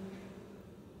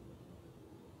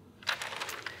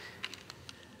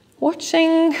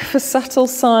 watching for subtle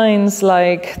signs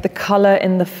like the color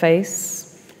in the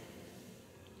face.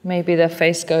 Maybe their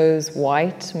face goes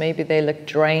white, maybe they look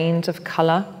drained of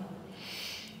color.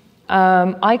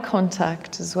 Eye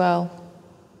contact as well.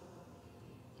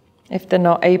 If they're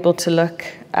not able to look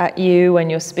at you when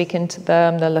you're speaking to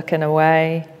them, they're looking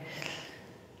away.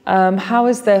 How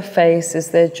is their face? Is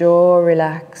their jaw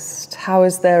relaxed? How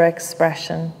is their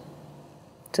expression?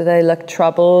 Do they look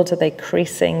troubled? Are they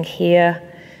creasing here?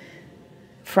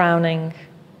 Frowning?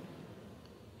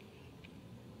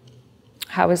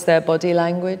 How is their body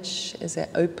language? Is it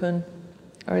open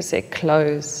or is it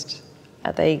closed?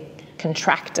 Are they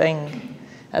contracting?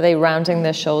 Are they rounding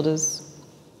their shoulders?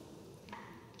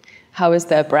 How is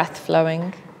their breath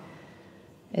flowing?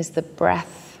 Is the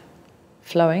breath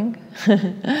flowing?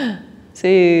 So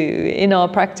in our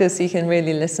practice, you can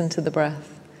really listen to the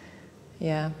breath.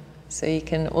 Yeah. So you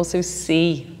can also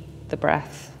see the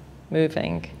breath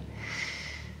moving.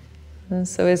 And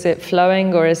so is it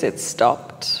flowing or is it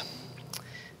stopped?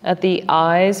 Are the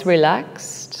eyes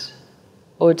relaxed,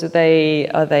 or are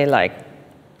they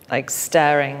like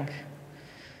staring?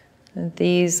 And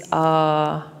these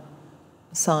are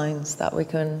signs that we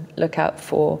can look out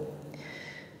for.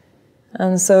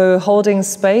 And so holding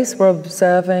space, we're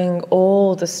observing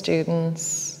all the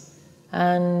students,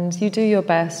 and you do your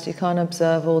best. You can't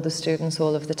observe all the students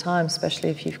all of the time, especially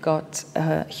if you've got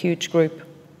a huge group.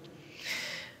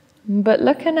 But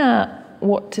looking at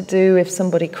what to do if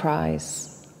somebody cries.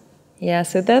 Yeah,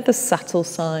 so they're the subtle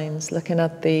signs, looking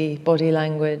at the body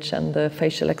language and the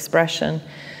facial expression.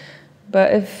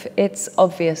 But if it's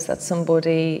obvious that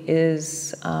somebody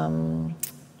is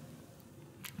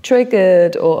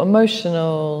triggered or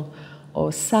emotional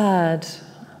or sad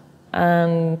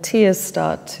and tears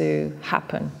start to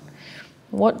happen,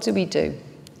 what do we do?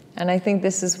 And I think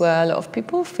this is where a lot of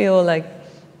people feel like,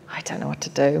 I don't know what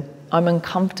to do. I'm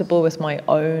uncomfortable with my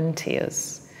own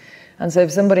tears. And so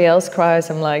if somebody else cries,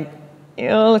 I'm like,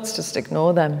 let's just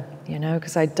ignore them,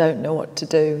 because I don't know what to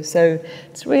do. So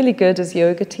it's really good as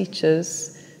yoga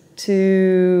teachers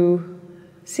to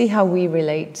see how we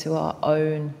relate to our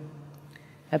own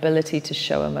ability to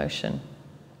show emotion.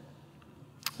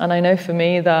 And I know for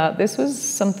me that this was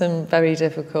something very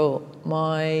difficult.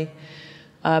 My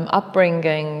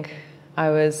upbringing,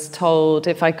 I was told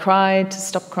if I cried to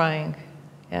stop crying.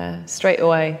 Yeah, straight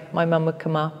away, my mum would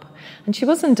come up And she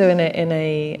wasn't doing it in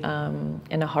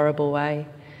a horrible way.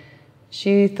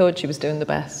 She thought she was doing the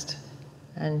best.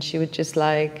 And she would just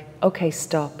like, okay,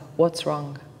 stop, what's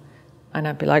wrong? And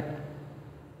I'd be like,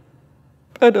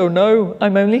 I don't know,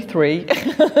 I'm only 3.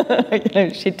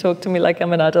 She'd talk to me like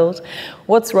I'm an adult.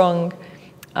 What's wrong?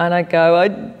 And I'd go, I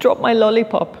dropped my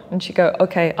lollipop. And she'd go,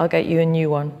 okay, I'll get you a new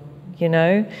one,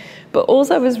 But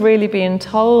all I was really being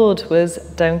told was,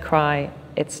 don't cry,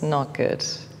 it's not good.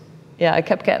 Yeah, I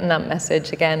kept getting that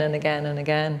message again and again and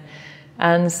again.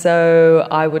 And so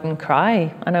I wouldn't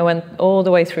cry. And I went all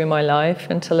the way through my life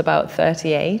until about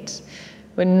 38,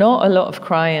 with not a lot of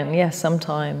crying, yes,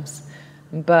 sometimes.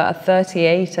 But at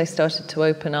 38, I started to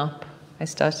open up. I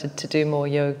started to do more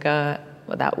yoga.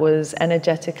 That was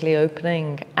energetically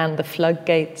opening, and the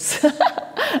floodgates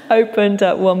opened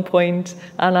at one point,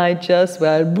 and I just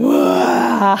went,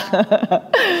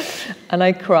 and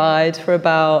I cried for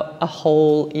about a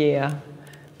whole year.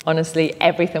 Honestly,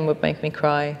 everything would make me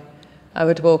cry. I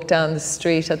would walk down the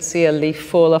street, I'd see a leaf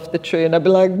fall off the tree, and I'd be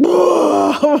like,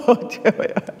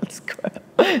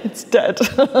 it's dead.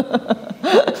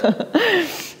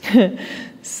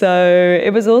 So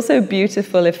it was also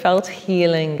beautiful. It felt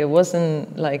healing. It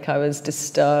wasn't like I was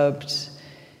disturbed,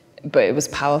 but it was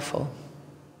powerful.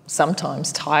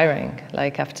 Sometimes tiring,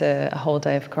 like after a whole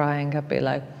day of crying, I'd be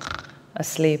like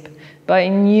asleep. But I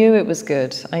knew it was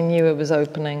good. I knew it was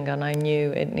opening, and I knew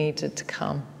it needed to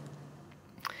come.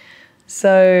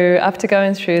 So after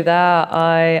going through that,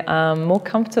 I am more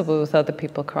comfortable with other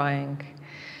people crying.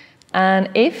 And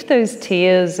if those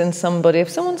tears in somebody, if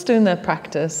someone's doing their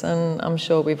practice, and I'm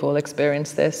sure we've all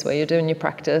experienced this, where you're doing your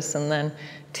practice and then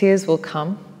tears will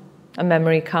come, a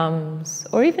memory comes,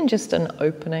 or even just an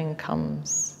opening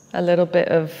comes. A little bit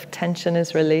of tension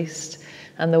is released,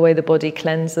 and the way the body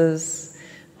cleanses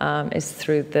is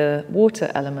through the water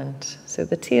element. So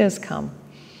the tears come.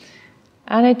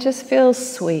 And it just feels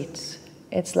sweet.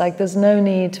 It's like there's no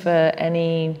need for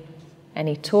any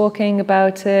talking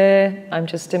about it. I'm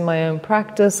just in my own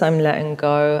practice, I'm letting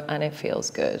go, and it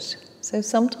feels good. So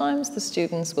sometimes the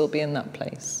students will be in that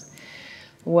place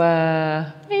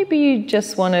where maybe you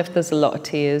just want to, if there's a lot of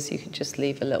tears, you could just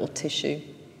leave a little tissue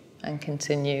and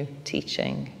continue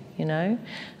teaching,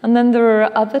 And then there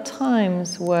are other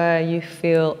times where you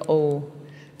feel, oh,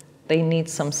 they need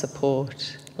some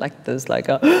support. Like there's like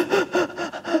a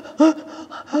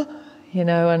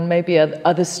and maybe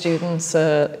other students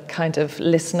are kind of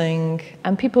listening,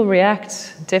 and people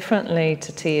react differently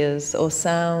to tears or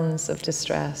sounds of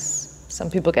distress.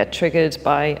 Some people get triggered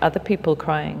by other people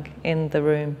crying in the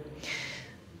room.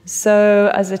 So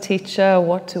as a teacher,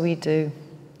 what do we do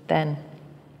then?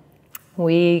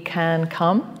 We can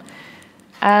come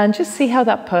and just see how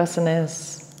that person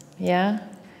is, yeah?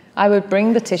 I would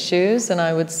bring the tissues and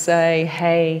I would say,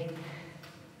 hey,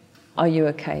 are you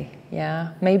okay?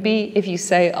 Yeah, maybe if you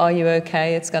say, are you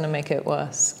okay, it's going to make it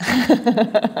worse.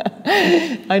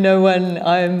 I know when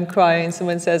I'm crying,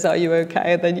 someone says, are you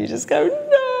okay? And then you just go,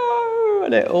 no,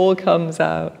 and it all comes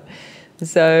out.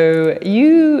 So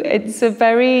it's a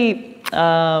very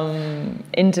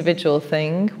individual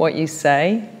thing, what you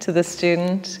say to the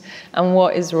student and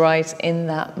what is right in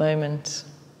that moment,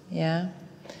 yeah?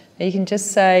 You can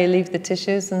just say, leave the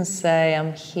tissues and say,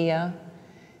 I'm here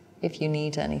if you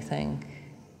need anything.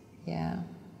 Yeah.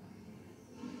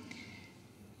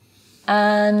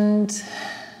 And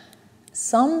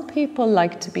some people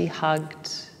like to be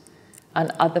hugged,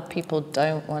 and other people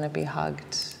don't want to be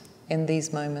hugged in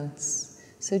these moments.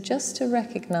 So just to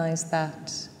recognize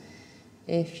that,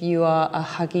 if you are a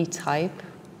huggy type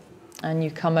and you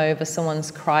come over,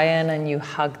 someone's crying and you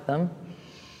hug them,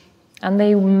 and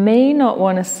they may not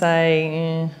want to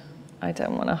say, I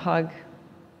don't want to hug,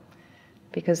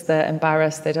 because they're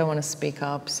embarrassed, they don't want to speak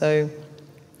up. So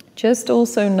just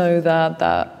also know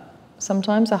that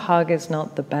sometimes a hug is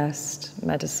not the best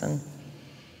medicine.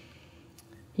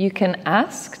 You can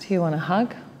ask, do you want a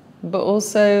hug? But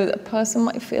also a person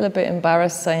might feel a bit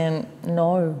embarrassed saying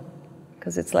no,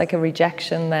 because it's like a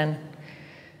rejection then.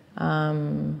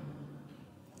 But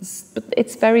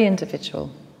it's very individual.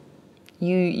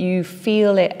 You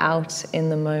feel it out in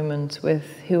the moment with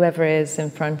whoever is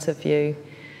in front of you.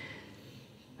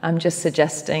 I'm just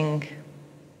suggesting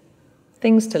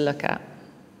things to look at,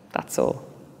 that's all.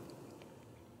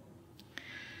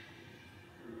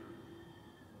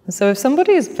 So if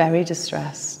somebody is very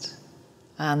distressed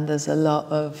and there's a lot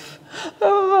of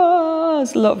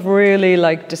really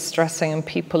like distressing and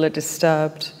people are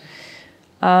disturbed,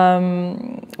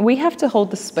 we have to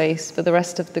hold the space for the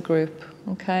rest of the group,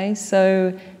 okay?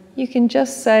 So you can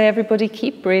just say, everybody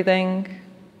keep breathing,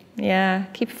 yeah,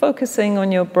 keep focusing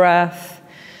on your breath.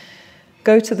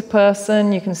 go to the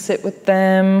person, you can sit with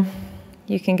them,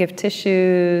 you can give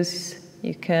tissues,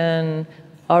 you can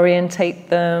orientate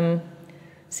them,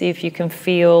 see if you can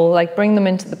feel, like bring them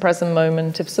into the present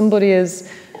moment. If somebody is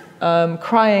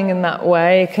crying in that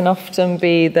way, it can often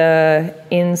be the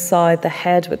inside the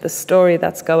head with the story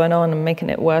that's going on and making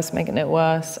it worse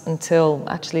until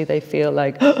actually they feel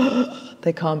like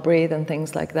they can't breathe and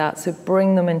things like that. So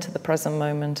bring them into the present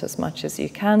moment as much as you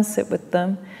can. Sit with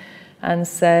them and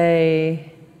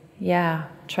say, yeah,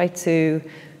 try to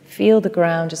feel the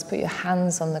ground. Just put your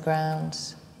hands on the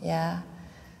ground, yeah.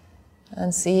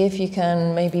 And see if you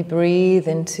can maybe breathe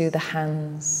into the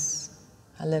hands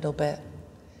a little bit.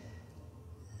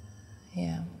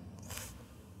 Yeah.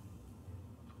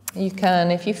 You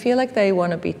can, if you feel like they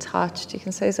want to be touched, you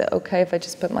can say, is it okay if I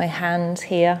just put my hand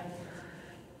here?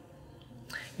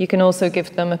 You can also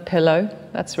give them a pillow,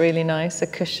 that's really nice, a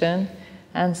cushion,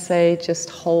 and say, just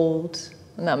hold,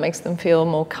 and that makes them feel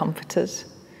more comforted.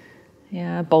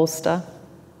 Yeah, bolster,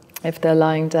 if they're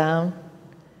lying down.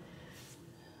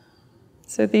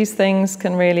 So these things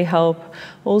can really help.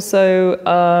 Also,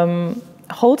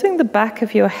 holding the back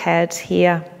of your head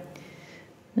here,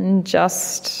 and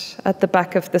just at the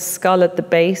back of the skull, at the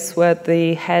base where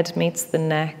the head meets the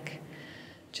neck.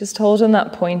 Just holding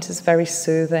that point is very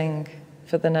soothing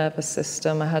for the nervous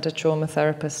system. I had a trauma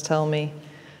therapist tell me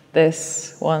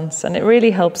this once, and it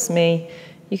really helps me.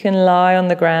 You can lie on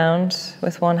the ground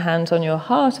with one hand on your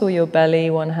heart or your belly,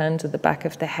 one hand at the back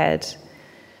of the head.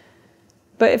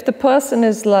 But if the person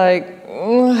is like,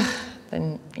 ugh,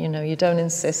 then you don't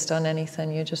insist on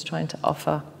anything, you're just trying to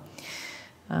offer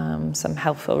some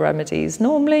helpful remedies.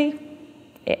 Normally,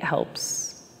 it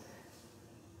helps.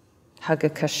 Hug a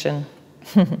cushion.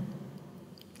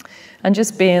 And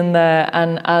just being there,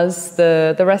 and as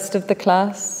the rest of the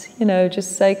class,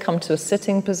 just say, come to a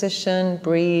sitting position,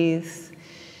 breathe.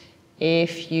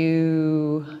 If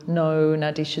you know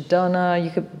Nadi Shodhana, you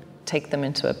could take them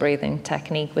into a breathing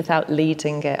technique without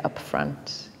leading it up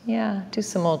front. Yeah, do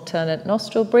some alternate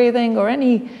nostril breathing or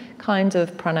any kind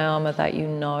of pranayama that you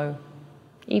know.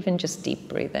 Even just deep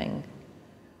breathing.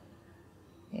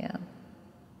 Yeah.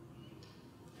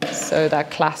 So that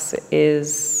class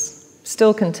is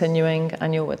still continuing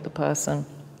and you're with the person.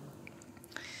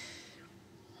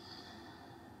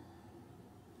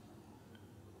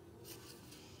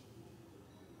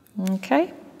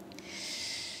 Okay.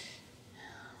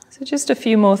 So just a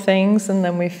few more things and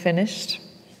then we've finished.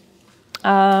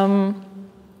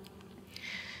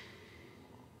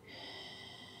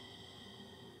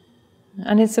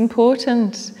 And it's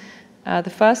important,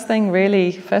 first thing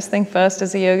first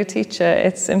as a yoga teacher,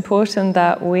 it's important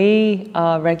that we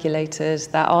are regulated,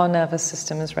 that our nervous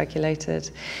system is regulated.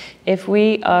 If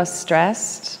we are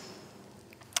stressed,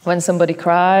 when somebody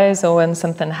cries or when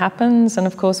something happens, and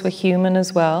of course we're human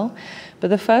as well, but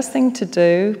the first thing to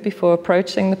do before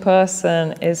approaching the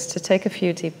person is to take a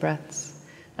few deep breaths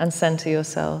and center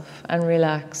yourself and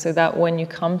relax, so that when you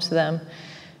come to them,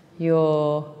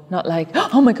 you're not like,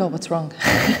 oh my God, what's wrong?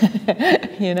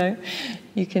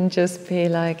 You can just be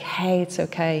like, hey, it's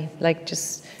okay. Like,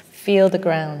 just feel the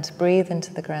ground, breathe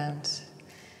into the ground.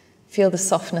 Feel the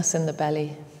softness in the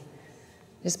belly.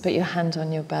 Just put your hand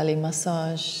on your belly,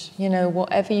 massage,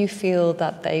 whatever you feel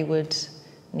that they would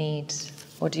need.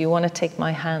 Or do you want to take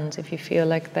my hand if you feel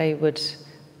like it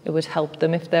would help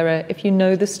them if you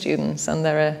know the students and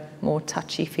they're a more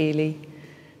touchy-feely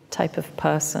type of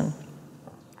person.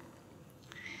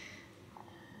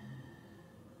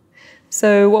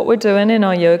 So what we're doing in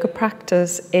our yoga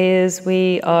practice is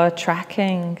we are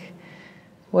tracking.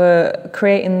 We're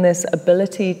creating this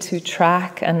ability to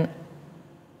track and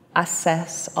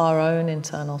assess our own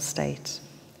internal state.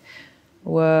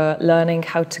 We're learning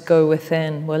how to go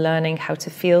within. We're learning how to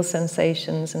feel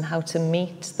sensations and how to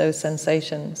meet those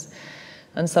sensations.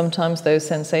 And sometimes those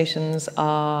sensations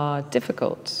are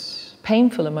difficult,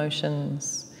 painful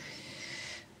emotions.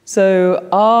 So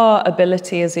our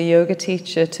ability as a yoga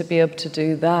teacher to be able to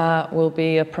do that will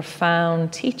be a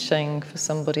profound teaching for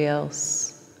somebody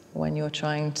else when you're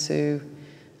trying to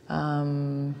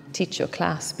teach your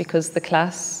class, because the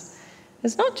class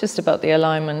is not just about the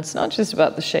alignment, it's not just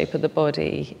about the shape of the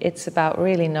body, it's about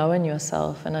really knowing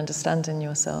yourself and understanding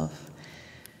yourself.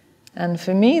 And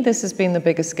for me, this has been the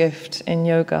biggest gift in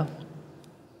yoga.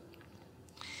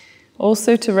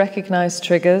 Also to recognize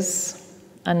triggers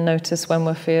and notice when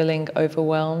we're feeling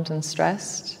overwhelmed and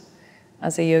stressed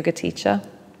as a yoga teacher,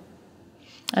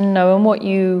 and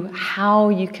knowing how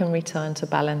you can return to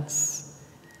balance.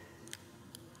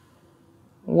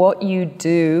 What you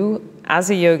do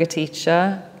as a yoga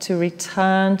teacher to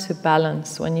return to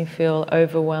balance when you feel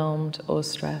overwhelmed or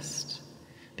stressed.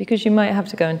 because you might have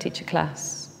to go and teach a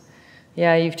class.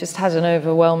 Yeah, you've just had an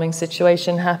overwhelming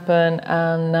situation happen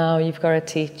and now you've got to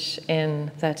teach in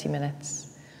 30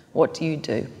 minutes. What do you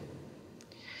do?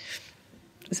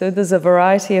 So there's a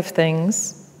variety of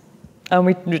things. And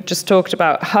we just talked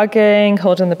about hugging,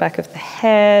 holding the back of the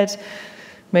head,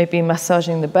 maybe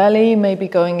massaging the belly, maybe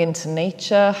going into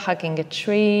nature, hugging a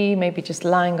tree, maybe just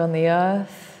lying on the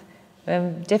earth.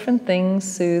 Different things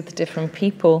soothe different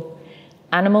people.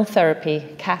 Animal therapy,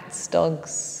 cats,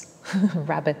 dogs,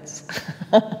 rabbits.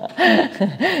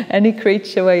 Any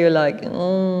creature where you're like,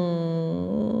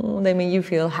 they make you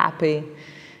feel happy.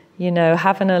 You know,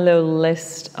 having a little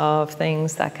list of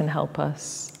things that can help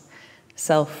us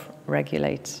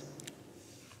self-regulate.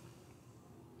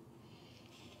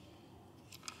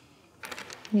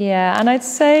 Yeah, and I'd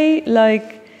say,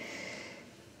 like,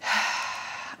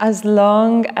 as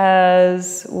long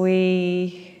as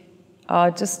we are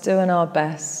just doing our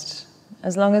best,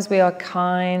 as long as we are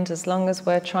kind, as long as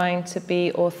we're trying to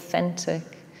be authentic,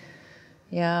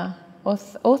 yeah,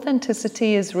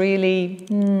 authenticity is really,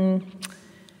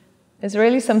 it's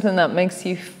really something that makes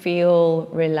you feel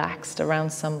relaxed around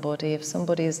somebody. If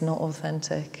somebody is not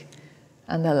authentic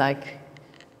and they're like,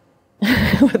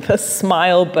 with a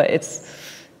smile, but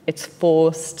it's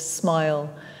forced smile,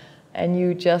 and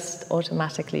you just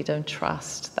automatically don't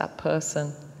trust that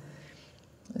person.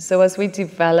 So as we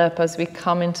develop, as we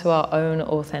come into our own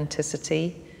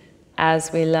authenticity,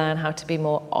 as we learn how to be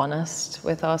more honest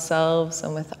with ourselves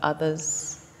and with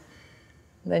others,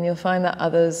 then you'll find that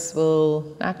others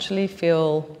will naturally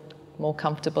feel more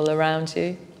comfortable around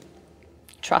you,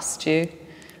 trust you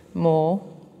more.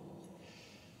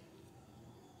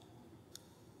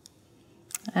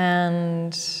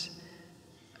 And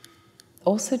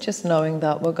also just knowing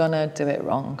that we're going to do it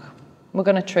wrong. We're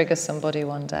going to trigger somebody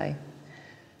one day.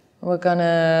 We're going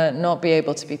to not be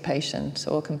able to be patient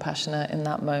or compassionate in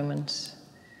that moment.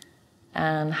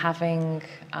 And having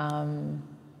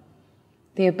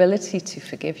the ability to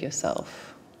forgive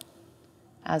yourself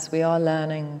as we are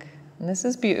learning. And this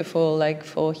is beautiful, like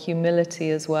for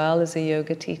humility as well as a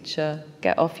yoga teacher.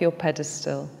 Get off your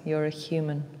pedestal. You're a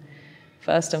human.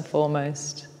 First and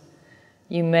foremost,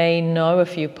 you may know a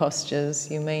few postures,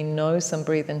 you may know some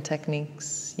breathing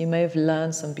techniques, you may have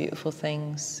learned some beautiful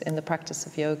things in the practice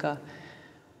of yoga,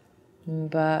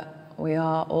 but we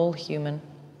are all human,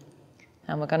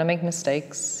 and we're going to make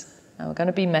mistakes, and we're going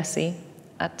to be messy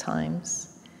at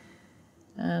times,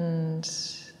 and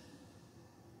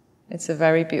it's a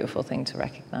very beautiful thing to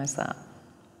recognize that.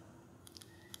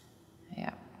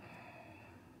 Yeah.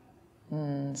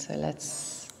 So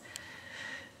let's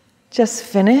just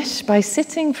finish by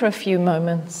sitting for a few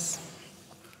moments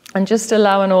and just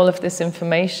allowing all of this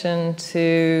information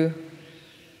to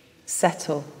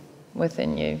settle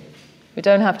within you. We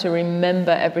don't have to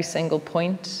remember every single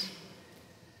point.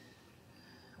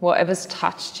 Whatever's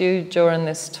touched you during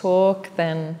this talk,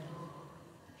 then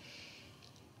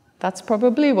that's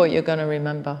probably what you're going to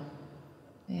remember.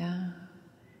 Yeah.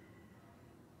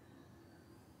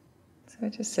 So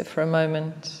just sit for a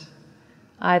moment,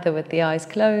 either with the eyes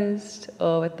closed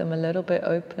or with them a little bit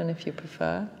open if you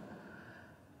prefer.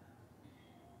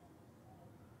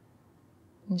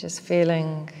 And just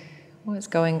feeling what's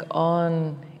going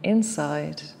on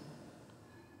inside.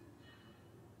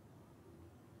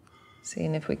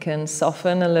 Seeing if we can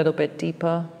soften a little bit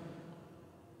deeper.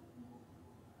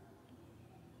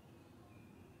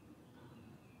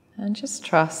 And just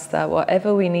trust that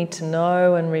whatever we need to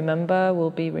know and remember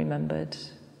will be remembered.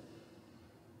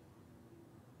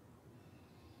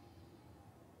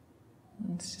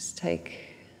 Let's just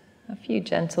take a few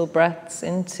gentle breaths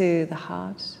into the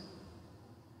heart.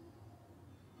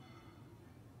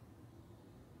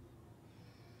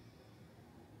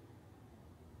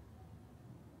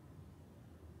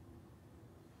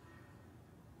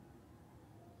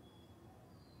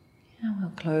 And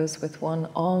we'll close with one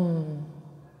Om.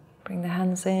 Bring the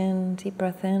hands in, deep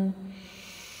breath in.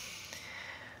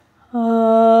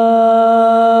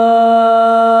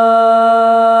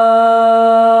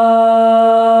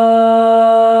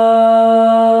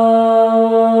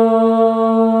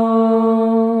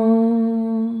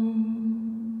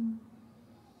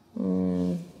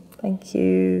 Thank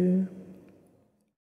you.